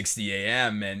 960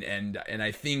 AM, and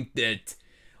I think that,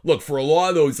 look, for a lot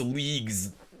of those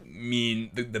leagues,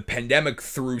 the pandemic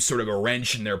threw sort of a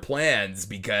wrench in their plans,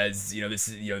 because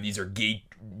these are gate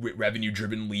revenue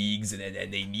driven leagues, and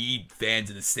they need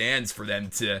fans in the stands for them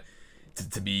to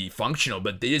be functional.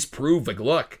 But they just proved,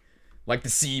 look, like the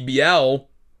CBL.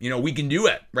 We can do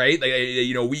it, right?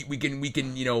 We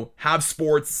can have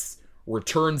sports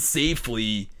return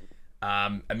safely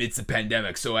amidst the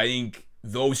pandemic. So I think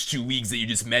those two leagues that you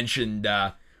just mentioned,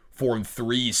 4 and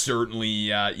 3, certainly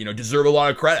deserve a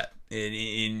lot of credit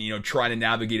in trying to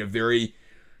navigate a very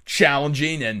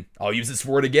challenging, and I'll use this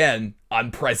word again,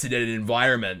 unprecedented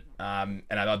environment. And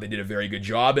I thought they did a very good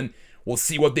job, and we'll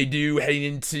see what they do heading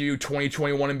into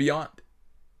 2021 and beyond.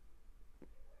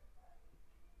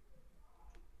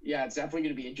 Yeah, it's definitely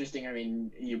going to be interesting. I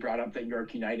mean, you brought up that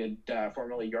York United,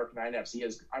 formerly York 9 FC,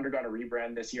 has undergone a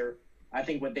rebrand this year. I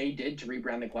think what they did to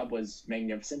rebrand the club was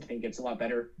magnificent. I think it's a lot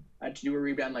better to do a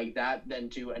rebrand like that than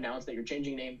to announce that you're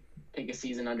changing name, take a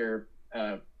season under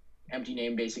empty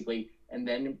name basically, and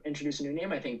then introduce a new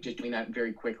name. I think just doing that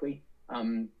very quickly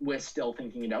with still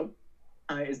thinking it out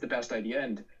is the best idea.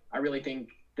 And I really think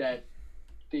that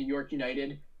the York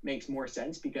United makes more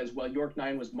sense because while York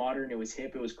 9 was modern, it was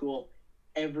hip, it was cool,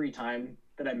 every time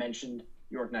that I mentioned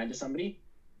York 9 to somebody,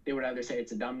 they would either say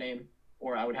it's a dumb name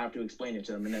or I would have to explain it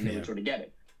to them and then they would sort of get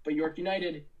it. But York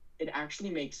United, it actually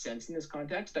makes sense in this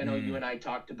context. I know you and I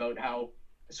talked about how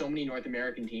so many North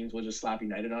American teams will just slap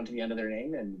United onto the end of their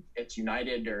name and it's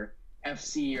United or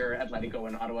FC or Atletico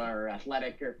in Ottawa or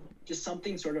Athletic or just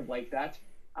something sort of like that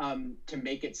to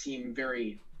make it seem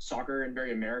very soccer and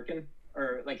very American,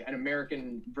 or like an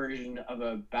American version of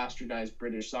a bastardized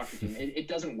British soccer team. It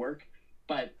doesn't work.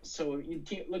 But so you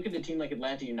look at a team like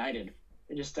Atlanta United,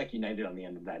 they just stuck United on the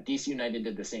end of that. DC United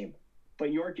did the same.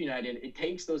 But York United, it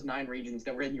takes those 9 regions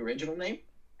that were in the original name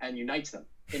and unites them.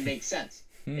 It makes sense.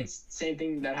 It's the same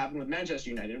thing that happened with Manchester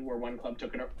United, where one club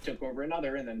took over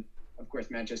another, and then, of course,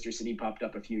 Manchester City popped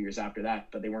up a few years after that,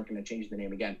 but they weren't going to change the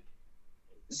name again.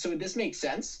 So this makes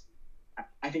sense.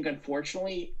 I think,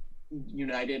 unfortunately,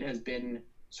 United has been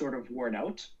sort of worn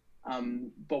out.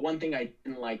 But one thing I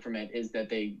didn't like from it is that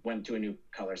they went to a new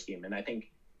color scheme. And I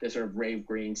think the sort of rave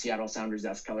green Seattle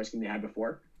Sounders-esque color scheme they had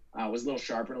before was a little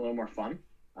sharper and a little more fun.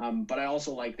 But I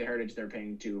also like the heritage they're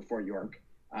paying to Fort York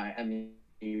and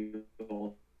the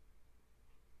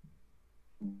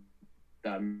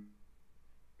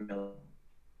military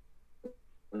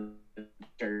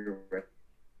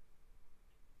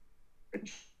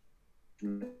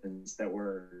that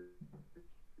were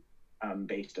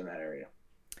based in that area.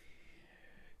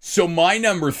 So my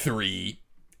number 3,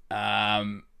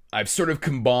 I've sort of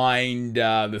combined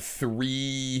the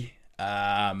 3,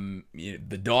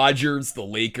 the Dodgers, the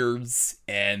Lakers,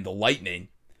 and the Lightning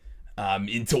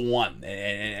into one.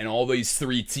 And all these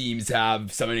 3 teams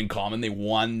have something in common. They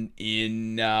won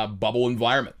in bubble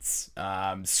environments.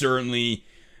 Certainly,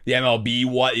 the MLB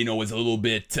was a little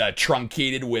bit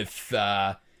truncated with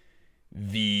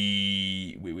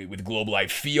with Globe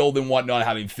Life Field and whatnot,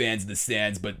 having fans in the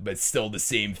stands, but still the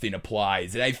same thing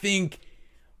applies. And I think,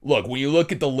 look, when you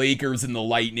look at the Lakers and the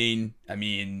Lightning, I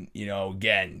mean,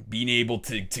 again, being able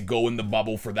to go in the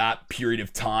bubble for that period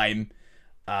of time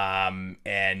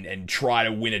and try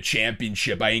to win a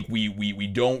championship, I think we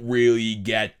don't really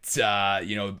get, we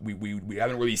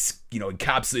haven't really,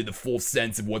 encapsulated the full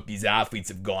sense of what these athletes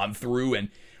have gone through. And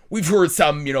we've heard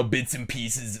some, bits and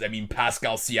pieces. I mean,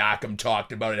 Pascal Siakam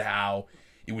talked about it, how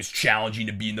it was challenging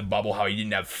to be in the bubble, how he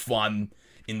didn't have fun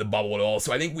in the bubble at all.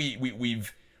 So I think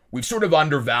we've sort of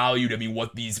undervalued, I mean,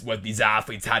 what these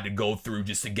athletes had to go through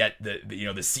just to get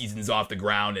the seasons off the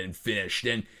ground and finished.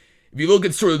 And if you look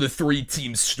at sort of the 3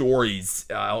 team stories,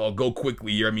 I'll go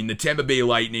quickly here. I mean, the Tampa Bay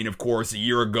Lightning, of course, a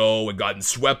year ago had gotten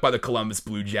swept by the Columbus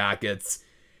Blue Jackets.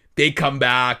 They come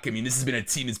back. I mean, this has been a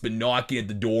team that's been knocking at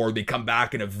the door. They come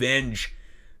back and avenge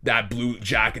that Blue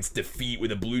Jackets defeat with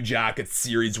a Blue Jackets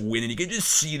series win. And you can just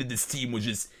see that this team was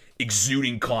just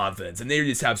exuding confidence. And they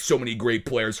just have so many great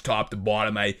players top to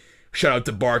bottom. I shout out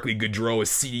to Barclay Goodrow, a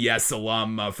CDS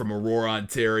alum from Aurora,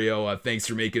 Ontario. Thanks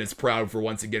for making us proud for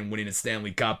once again winning a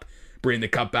Stanley Cup, bringing the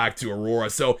cup back to Aurora.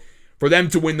 So for them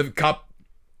to win the cup,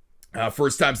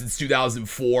 first time since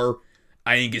 2004,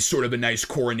 I think is sort of a nice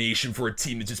coronation for a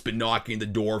team that's just been knocking the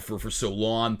door for so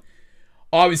long.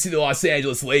 Obviously, the Los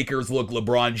Angeles Lakers, look,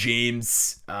 LeBron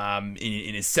James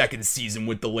in his second season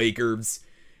with the Lakers.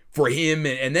 For him,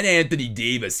 and then Anthony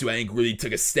Davis, who I think really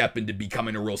took a step into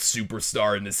becoming a real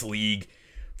superstar in this league.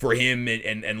 For him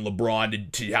and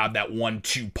LeBron to have that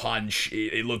 1-2 punch,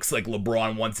 it looks like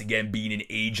LeBron once again being an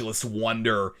ageless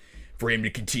wonder for him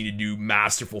to continue to do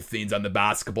masterful things on the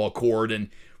basketball court and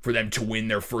for them to win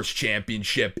their first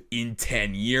championship in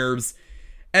 10 years.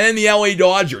 And then the LA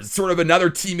Dodgers, sort of another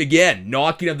team again,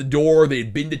 knocking at the door. They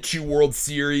had been to 2 World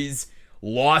Series,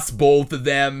 lost both of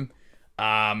them.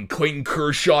 Clayton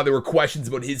Kershaw, there were questions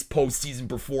about his postseason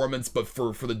performance, but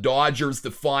for the Dodgers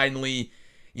to finally,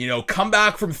 come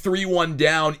back from 3-1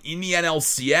 down in the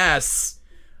NLCS,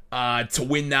 to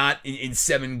win that in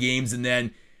 7 games, and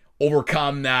then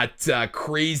overcome that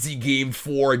crazy Game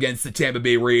 4 against the Tampa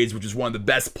Bay Rays, which is one of the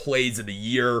best plays of the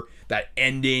year, that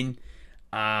ending,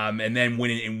 and then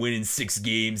winning 6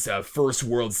 games, first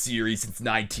World Series since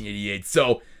 1988.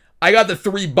 So I got the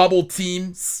 3 bubble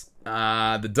teams,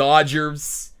 the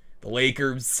Dodgers, the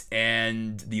Lakers,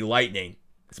 and the Lightning.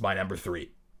 It's my number 3.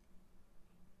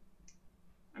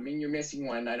 I mean, you're missing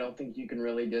one. I don't think you can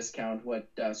really discount what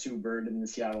Sue Bird in the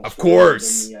Seattle of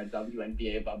course in the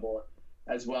WNBA bubble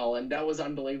as well, and that was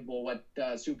unbelievable what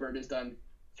Sue Bird has done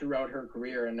throughout her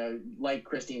career. And like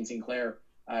Christine Sinclair,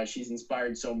 she's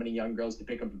inspired so many young girls to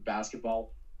pick up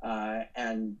basketball,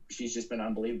 and she's just been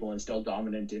unbelievable and still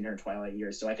dominant in her twilight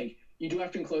years. So I think you do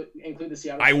have to include the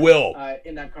Seattle. I will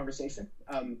in that conversation.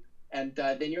 And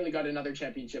they nearly got another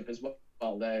championship as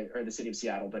well, the city of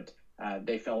Seattle, but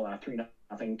they fell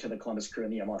 3-0 to the Columbus Crew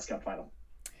in the MLS Cup final.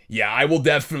 Yeah, I will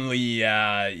definitely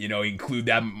include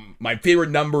that. My favorite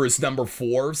number is number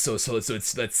 4, so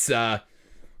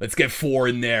let's get 4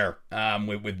 in there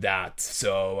with that.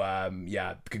 So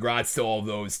yeah, congrats to all of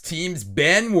those teams.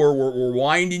 Ben, we're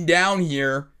winding down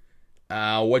here.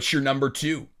 What's your number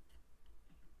 2?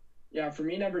 Yeah, for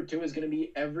me, number 2 is going to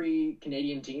be every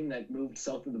Canadian team that moved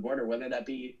south of the border, whether that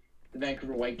be the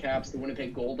Vancouver Whitecaps, the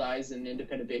Winnipeg Goldeyes in the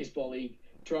Independent Baseball League,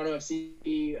 Toronto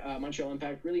FC, Montreal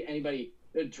Impact, really anybody,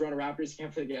 the Toronto Raptors,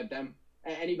 can't forget them,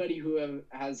 anybody who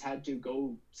has had to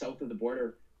go south of the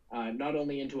border, not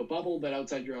only into a bubble, but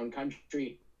outside your own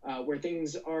country, where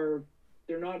things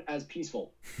they're not as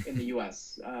peaceful in the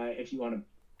U.S., if you want to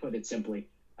put it simply,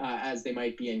 as they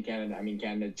might be in Canada. I mean,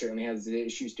 Canada certainly has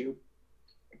issues too,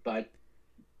 but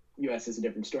U.S. is a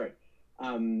different story.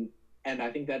 And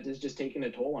I think that has just taken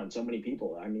a toll on so many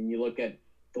people. I mean, you look at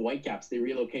the Whitecaps, they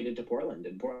relocated to Portland,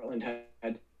 and Portland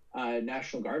had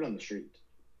National Guard on the street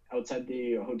outside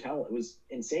the hotel. It was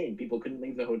insane. People couldn't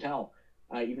leave the hotel,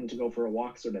 even to go for a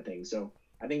walk sort of thing. So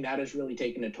I think that has really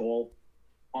taken a toll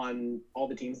on all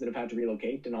the teams that have had to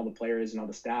relocate, and all the players and all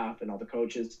the staff and all the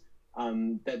coaches.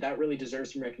 That really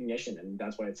deserves some recognition, and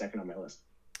that's why it's second on my list.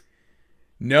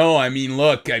 No, I mean,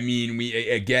 look,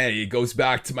 it goes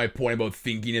back to my point about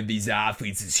thinking of these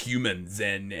athletes as humans,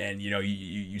 and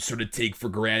you sort of take for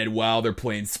granted while they're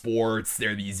playing sports,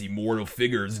 they're these immortal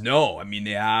figures. No, I mean,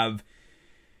 they're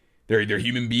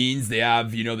human beings. They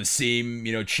have, the same,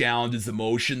 challenges,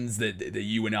 emotions that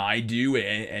you and I do,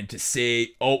 and to say,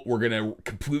 oh, we're going to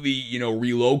completely,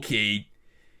 relocate.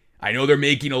 I know they're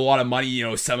making a lot of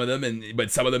money, some of them,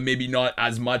 but some of them maybe not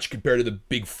as much compared to the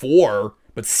big 4.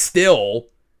 But still,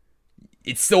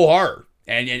 it's still hard,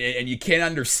 and you can't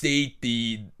understate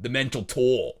the mental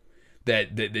toll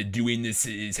that doing this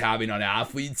is having on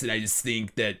athletes. And I just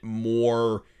think that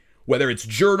more, whether it's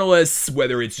journalists,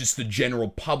 whether it's just the general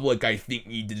public, I think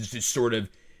need to just sort of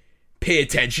pay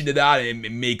attention to that and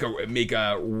make a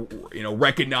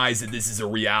recognize that this is a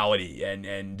reality,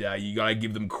 and you gotta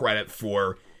give them credit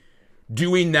for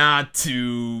doing that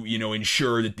to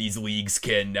ensure that these leagues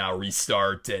can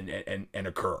restart and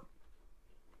occur.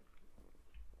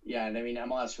 Yeah, and I mean,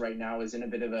 MLS right now is in a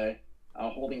bit of a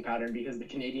holding pattern because the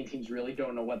Canadian teams really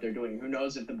don't know what they're doing. Who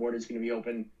knows if the border is going to be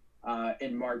open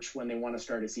in March when they want to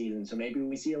start a season. So maybe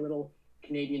we see a little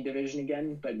Canadian division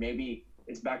again, but maybe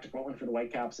it's back to Portland for the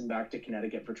Whitecaps and back to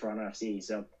Connecticut for Toronto FC.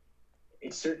 So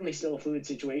it's certainly still a fluid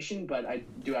situation, but I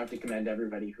do have to commend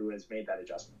everybody who has made that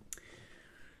adjustment.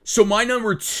 So my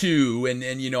number 2, and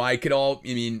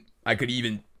I could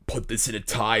even put this in a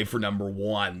tie for number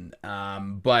 1,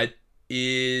 but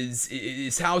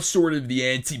is how sort of the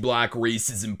anti-black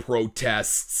racism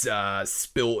protests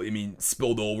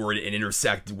spilled over and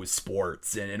intersected with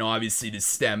sports, and obviously this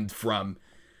stemmed from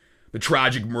the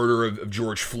tragic murder of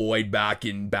George Floyd back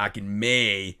in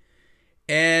May.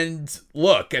 And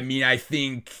look, I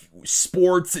think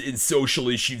sports and social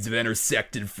issues have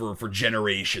intersected for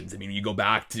generations. You go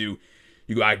back to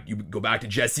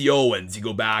Jesse Owens, you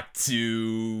go back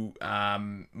to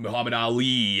Muhammad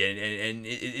Ali, and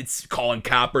it's Colin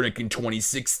Kaepernick in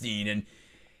 2016, and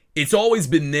it's always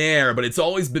been there, but it's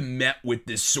always been met with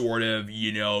this sort of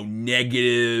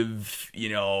negative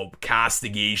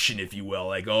castigation, if you will,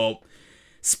 like, oh,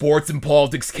 sports and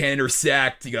politics can't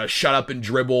intersect, you gotta shut up and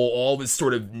dribble, all this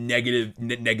sort of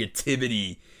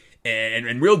negativity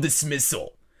and real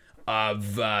dismissal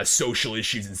of social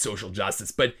issues and social justice.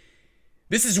 But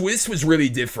this was really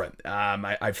different,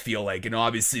 I feel like, and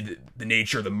obviously the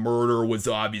nature of the murder was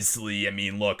obviously,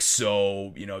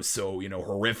 so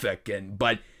horrific,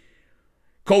 but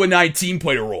COVID-19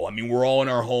 played a role. We're all in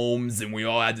our homes, and we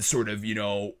all had to sort of,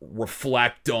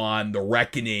 reflect on the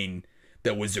reckoning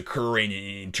that was occurring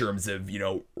in terms of, you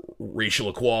know, racial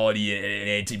equality and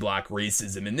anti-black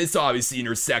racism. And this obviously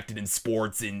intersected in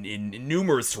sports in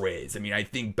numerous ways. I mean, I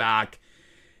think back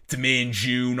to May and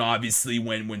June, obviously,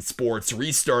 when sports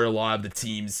restarted, a lot of the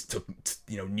teams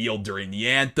kneeled during the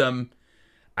anthem.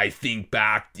 I think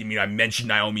back, I mean, I mentioned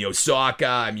Naomi Osaka.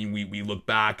 I mean, we look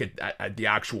back at the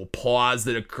actual pause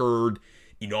that occurred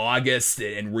in August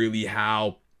and really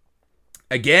how,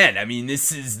 again, I mean,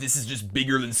 this is just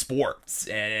bigger than sports.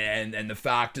 And the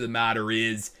fact of the matter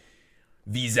is,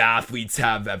 these athletes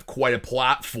have quite a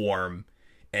platform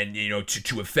and, you know,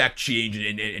 to affect change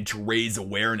and to raise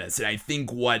awareness. And I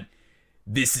think what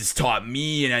this has taught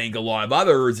me, and I think a lot of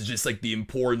others, is just like the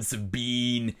importance of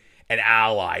being an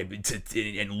ally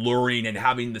and learning and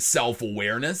having the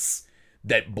self-awareness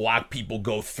that black people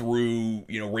go through,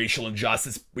 you know, racial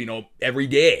injustice, you know, every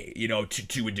day, you know,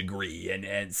 to a degree.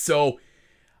 And so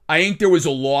I think there was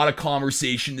a lot of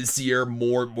conversation this year,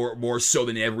 more so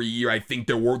than every year. I think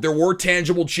there were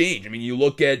tangible change. I mean, you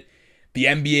look at the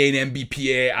NBA and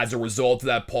NBPA as a result of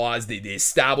that pause. They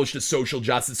established a social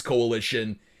justice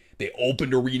coalition. They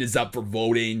opened arenas up for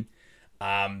voting.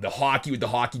 The hockey with the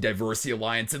Hockey Diversity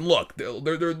Alliance. And look,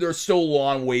 there's still a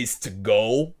long ways to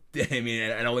go. I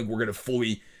mean, I don't think we're going to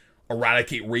fully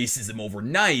eradicate racism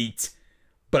overnight.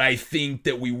 But I think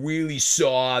that we really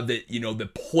saw that, you know, the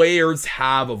players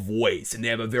have a voice, and they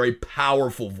have a very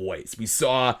powerful voice. We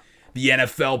saw the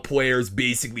NFL players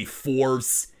basically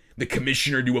force the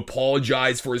commissioner to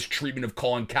apologize for his treatment of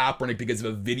Colin Kaepernick because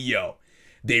of a video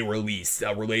they released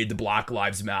related to Black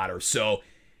Lives Matter. So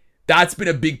that's been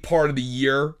a big part of the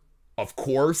year, of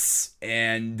course.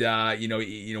 And,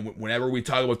 whenever we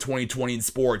talk about 2020 in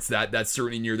sports, that's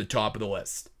certainly near the top of the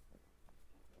list.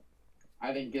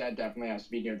 I think that definitely has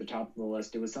to be near the top of the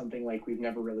list. It was something like we've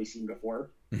never really seen before.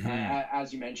 Mm-hmm.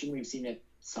 As you mentioned, we've seen it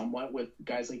somewhat with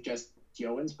guys like Jesse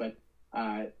Owens, but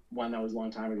one that was a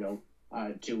long time ago.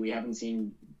 Two, we haven't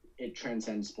seen it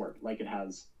transcend sport like it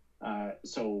has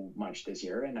so much this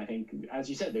year. And I think, as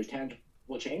you said, there's tangible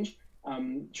change.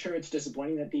 Sure, it's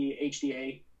disappointing that the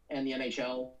HDA and the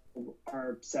NHL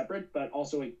are separate, but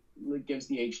also it gives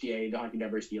the HDA, the Hockey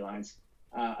Diversity Alliance,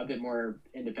 a bit more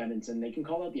independence, and they can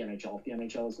call out the NHL if the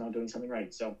NHL is not doing something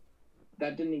right. So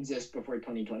that didn't exist before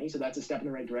 2020, so that's a step in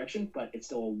the right direction, but it's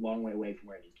still a long way away from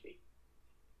where it needs to be.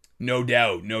 No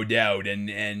doubt.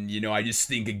 And you know, I just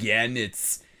think, again,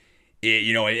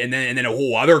 and then a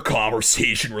whole other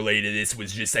conversation related to this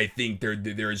was just, I think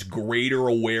there's greater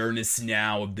awareness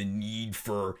now of the need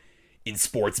for, in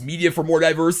sports media, for more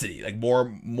diversity, like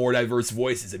more diverse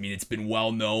voices. I mean, it's been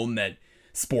well known that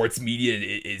sports media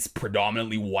is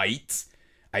predominantly white.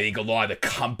 I think a lot of the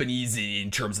companies, in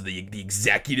terms of the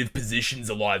executive positions,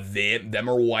 a lot of them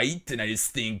are white. And I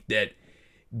just think that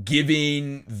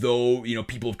giving, though, you know,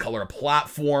 people of color a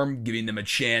platform, giving them a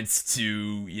chance to,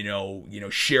 you know,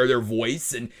 share their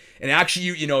voice, and actually,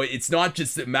 you know, it's not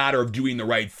just a matter of doing the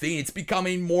right thing. It's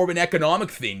becoming more of an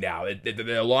economic thing now.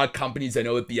 There are a lot of companies. I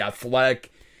know that The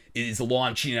Athletic is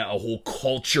launching a whole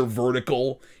culture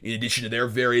vertical in addition to their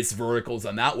various verticals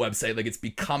on that website. Like, it's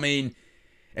becoming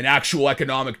an actual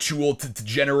economic tool to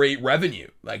generate revenue.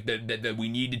 Like that we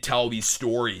need to tell these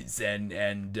stories,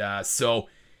 and so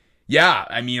yeah,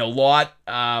 I mean, a lot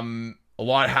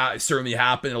certainly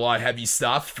happened, a lot of heavy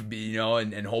stuff, you know,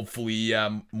 and hopefully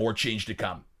more change to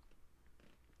come.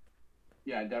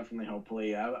 Yeah, definitely.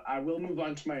 Hopefully, I will move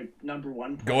on to my number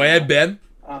one point. Go ahead, Ben.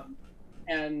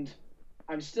 And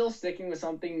I'm still sticking with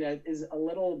something that is a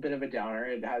little bit of a downer.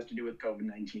 It has to do with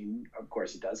COVID-19. Of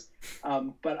course it does.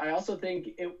 But I also think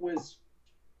it was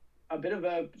a bit of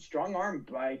a strong arm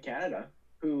by Canada,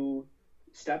 who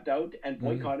stepped out and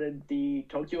boycotted the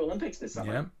Tokyo Olympics this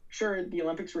summer. Yeah. Sure, the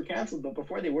Olympics were canceled, but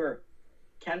before they were,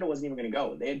 Canada wasn't even going to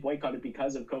go. They had boycotted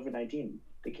because of COVID-19.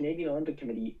 The Canadian Olympic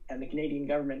Committee and the Canadian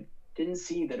government didn't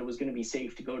see that it was going to be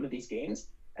safe to go to these games,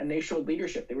 and they showed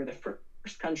leadership. They were the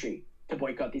first country to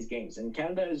boycott these games. And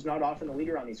Canada is not often the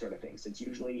leader on these sort of things. It's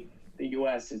usually the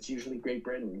US, it's usually Great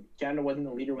Britain. Canada wasn't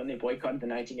the leader when they boycotted the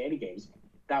 1980 games.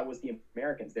 That was the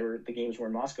Americans. The games were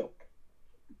in Moscow.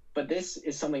 But this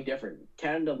is something different.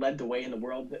 Canada led the way in the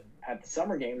world at the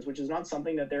Summer Games, which is not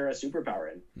something that they're a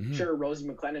superpower in. Mm-hmm. Sure, Rosie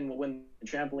McLennan will win the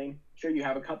trampoline. Sure, you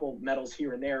have a couple medals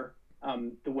here and there.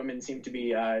 The women seem to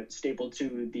be stapled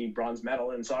to the bronze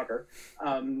medal in soccer.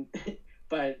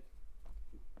 But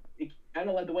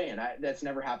Canada led the way, and that's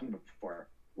never happened before,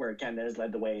 where Canada has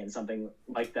led the way in something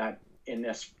like that in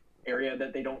this area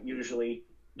that they don't usually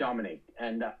dominate.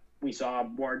 And we saw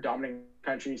more dominant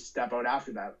countries step out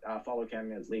after that, follow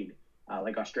Canada's lead,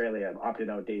 like Australia opted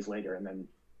out days later, and then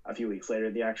a few weeks later,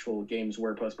 the actual games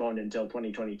were postponed until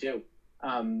 2022.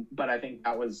 But I think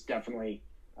that was definitely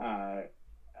a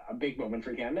big moment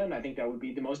for Canada, and I think that would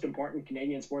be the most important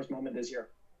Canadian sports moment this year.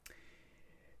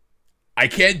 I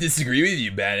can't disagree with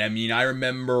you, Ben. I mean, I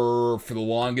remember for the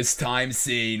longest time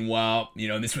saying, well,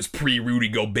 this was pre-Rudy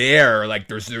Gobert. Like,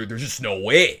 there's just no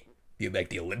way. Like,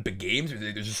 the Olympic Games,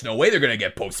 there's just no way they're going to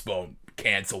get postponed,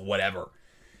 canceled, whatever.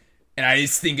 And I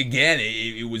just think, again,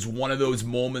 it was one of those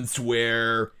moments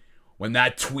where when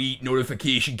that tweet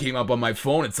notification came up on my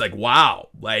phone, it's like, wow,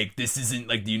 like, this isn't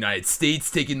like the United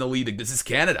States taking the lead. Like, this is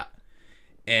Canada.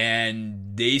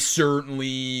 And they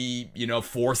certainly,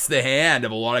 forced the hand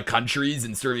of a lot of countries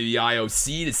and certainly the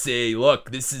IOC to say, look,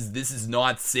 this is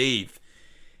not safe.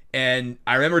 And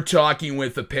I remember talking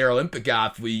with a Paralympic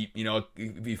athlete,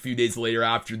 a few days later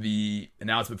after the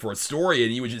announcement for a story,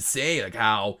 and he was just saying like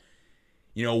how,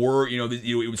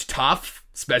 it was tough,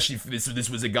 especially for this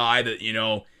was a guy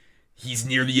that, he's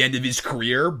near the end of his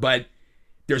career, but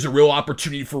there's a real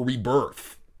opportunity for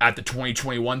rebirth at the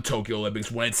 2021 Tokyo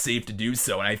Olympics when it's safe to do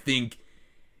so. And I think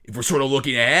if we're sort of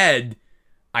looking ahead,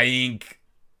 I think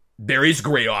there is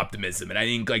great optimism. And I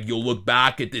think like you'll look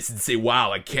back at this and say, wow,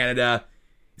 like Canada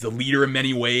is a leader in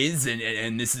many ways.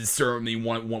 And this is certainly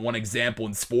one example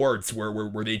in sports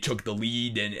where they took the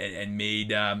lead and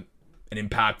made an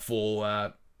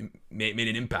impactful, made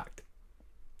an impact.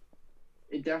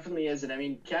 It definitely is. And I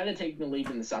mean, Canada taking the lead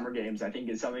in the Summer Games, I think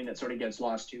is something that sort of gets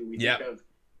lost too. We think of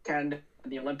Canada in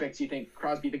the Olympics, you think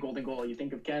Crosby the golden goal, you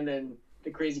think of Canada and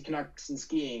the crazy Canucks in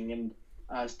skiing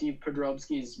and Steve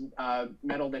Podrobsky's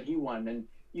medal that he won, and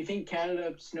you think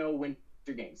Canada snow winter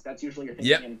games. That's usually your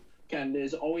thinking. And Canada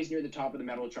is always near the top of the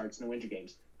medal charts in the winter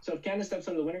games. So if Canada steps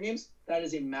out of the winter games, that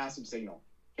is a massive signal.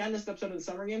 Canada steps out of the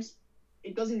summer games,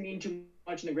 it doesn't mean too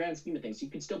much in the grand scheme of things. You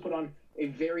can still put on a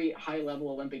very high level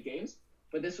Olympic Games,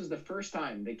 but this was the first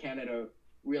time that Canada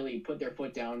really put their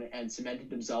foot down and cemented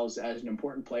themselves as an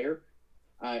important player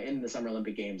in the Summer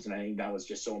Olympic Games. And I think that was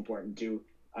just so important to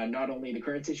not only the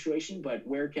current situation, but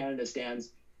where Canada stands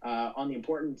on the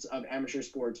importance of amateur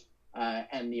sport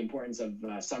and the importance of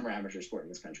summer amateur sport in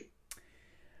this country.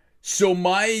 So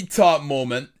my top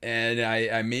moment, and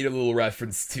I made a little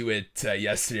reference to it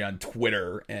yesterday on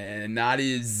Twitter, and that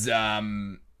is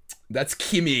that's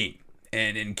Kim Ng.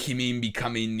 And Kim Ng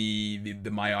becoming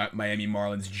the Miami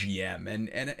Marlins GM.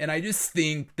 And I just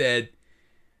think that,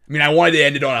 I mean, I wanted to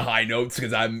end it on a high note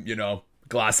because I'm,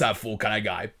 glass half full kind of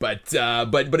guy.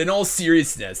 But in all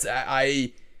seriousness,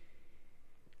 I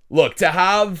look, to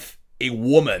have a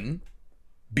woman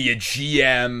be a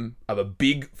GM of a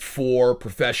Big Four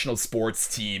professional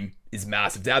sports team is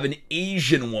massive. To have an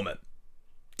Asian woman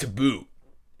to boot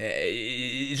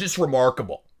is just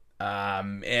remarkable.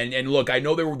 And look, I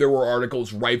know there were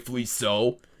articles, rightfully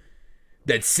so,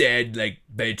 that said like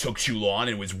they took too long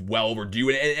and it was well overdue,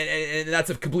 and that's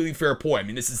a completely fair point. I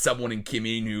mean, this is someone in Kim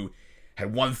Ng who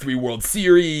had won 3 World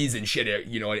Series and she had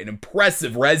an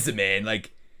impressive resume, and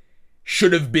like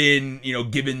should have been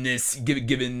given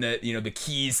the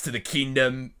keys to the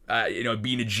kingdom,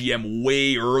 being a GM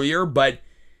way earlier, but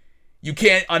you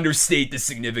can't understate the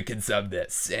significance of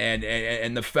this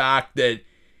and the fact that.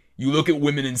 You look at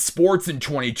women in sports in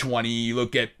 2020, you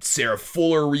look at Sarah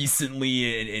Fuller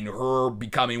recently and her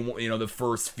becoming, the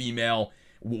first female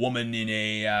woman in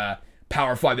a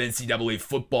Power 5 NCAA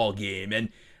football game. And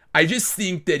I just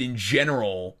think that in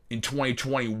general, in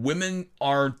 2020, women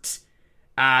aren't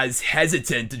as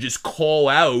hesitant to just call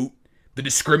out the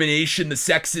discrimination, the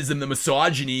sexism, the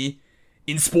misogyny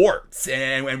in sports.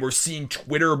 And we're seeing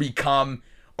Twitter become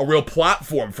a real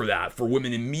platform for that, for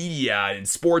women in media and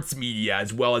sports media,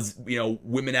 as well as,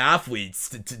 women athletes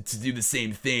to do the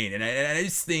same thing. And I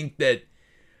just think that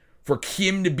for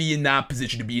Kim to be in that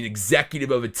position, to be an executive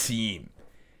of a team,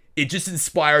 it just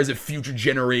inspires a future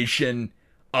generation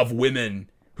of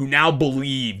women who now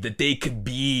believe that they could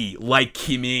be like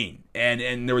Kim Ng.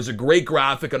 And there was a great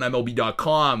graphic on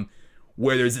MLB.com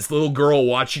where there's this little girl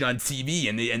watching on TV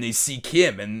and they see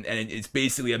Kim, and it's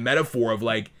basically a metaphor of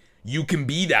like, you can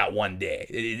be that one day.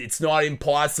 It's not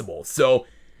impossible. So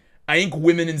I think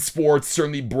women in sports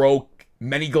certainly broke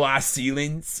many glass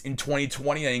ceilings in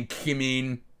 2020. I think Kim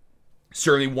Ng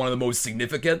certainly one of the most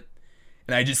significant.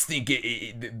 And I just think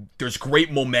there's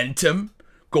great momentum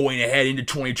going ahead into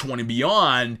 2020 and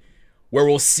beyond, where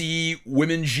we'll see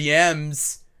women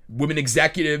GMs, women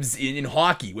executives in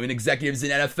hockey, women executives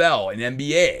in NFL and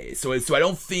NBA. So I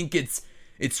don't think it's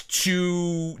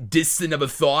too distant of a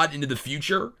thought into the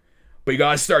future. But you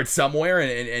got to start somewhere,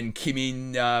 and Kim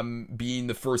Ng being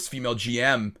the first female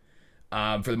GM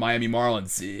for the Miami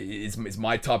Marlins is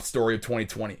my top story of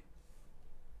 2020.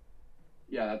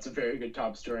 Yeah, that's a very good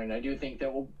top story, and I do think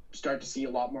that we'll start to see a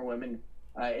lot more women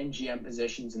in GM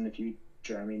positions in the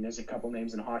future. I mean, there's a couple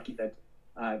names in hockey that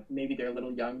maybe they're a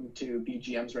little young to be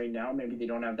GMs right now. Maybe they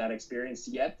don't have that experience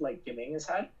yet, like Kim Ng has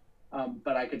had.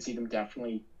 But I could see them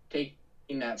definitely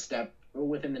taking that step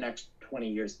within the next 20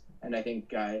 years. And I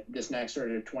think this next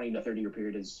sort of 20 to 30 year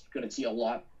period is going to see a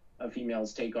lot of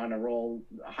females take on a role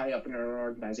high up in an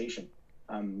organization.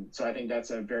 So I think that's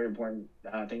a very important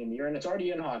thing in the year. And it's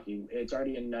already in hockey. It's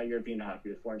already in European hockey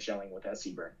with Florence Schelling with SC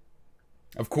Bern.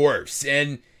 Of course.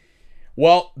 And,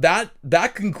 well, that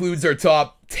concludes our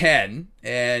top 10.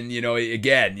 And,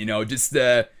 again, just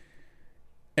an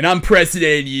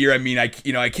unprecedented year. I mean, I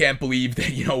can't believe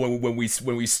that, when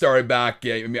we started back,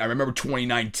 I remember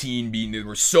 2019 there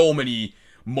were so many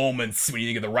moments when you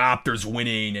think of the Raptors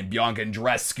winning and Bianca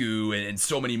Andreescu and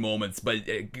so many moments, but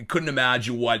I couldn't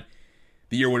imagine what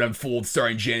the year would unfold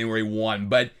starting January 1.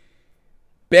 But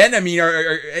Ben, I mean,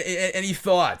 are any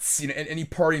thoughts, any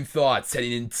parting thoughts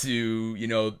heading into,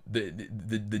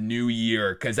 the new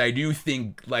year? Because I do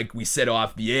think, like we said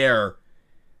off the air,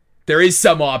 there is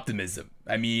some optimism.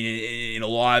 I mean, in a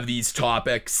lot of these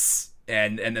topics,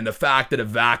 and the fact that a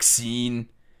vaccine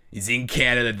is in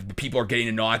Canada, that the people are getting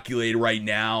inoculated right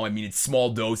now. I mean, it's small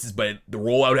doses, but the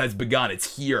rollout has begun.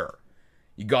 It's here.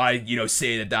 You gotta,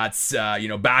 say that's,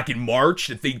 back in March,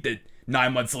 to think that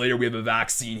 9 months later we have a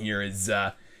vaccine here is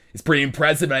pretty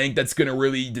impressive. And I think that's going to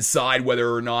really decide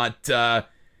whether or not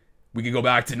we can go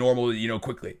back to normal,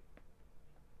 quickly.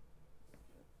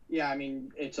 Yeah, I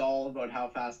mean, it's all about how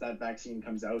fast that vaccine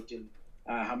comes out and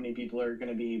how many people are going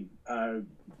to be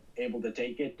able to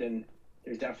take it. And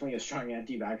there's definitely a strong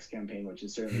anti-vax campaign, which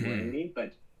is certainly worrying me.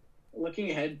 But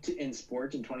looking ahead in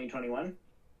sport in 2021,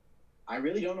 I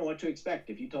really don't know what to expect.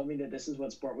 If you told me that this is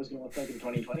what sport was going to look like in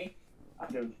 2020,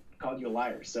 I'd have called you a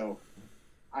liar. So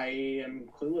I am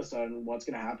clueless on what's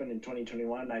going to happen in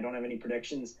 2021. I don't have any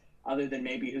predictions other than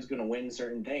maybe who's going to win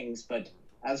certain things. But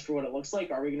as for what it looks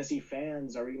like, are we going to see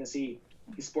fans? Are we going to see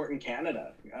sport in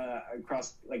Canada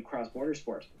cross-border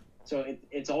sport? So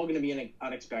it's all going to be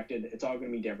unexpected. It's all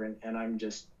going to be different, and I'm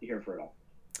just here for it all.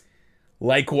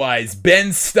 Likewise,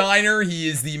 Ben Steiner, he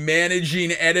is the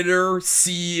managing editor,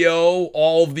 CEO,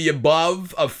 all of the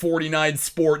above of 49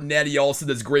 Sportnet. He also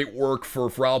does great work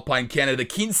for Alpine Canada, the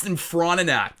Kingston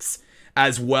Frontenacs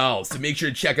as well. So make sure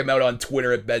to check him out on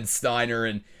Twitter at Ben Steiner.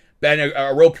 And Ben,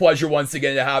 a real pleasure once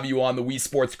again to have you on the Wii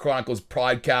Sports Chronicles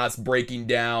podcast, breaking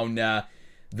down the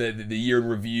year in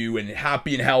review, and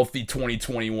happy and healthy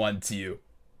 2021 to you.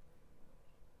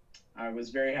 I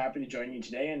was very happy to join you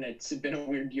today, and it's been a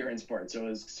weird year in sports, so it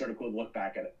was sort of cool to look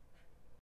back at it.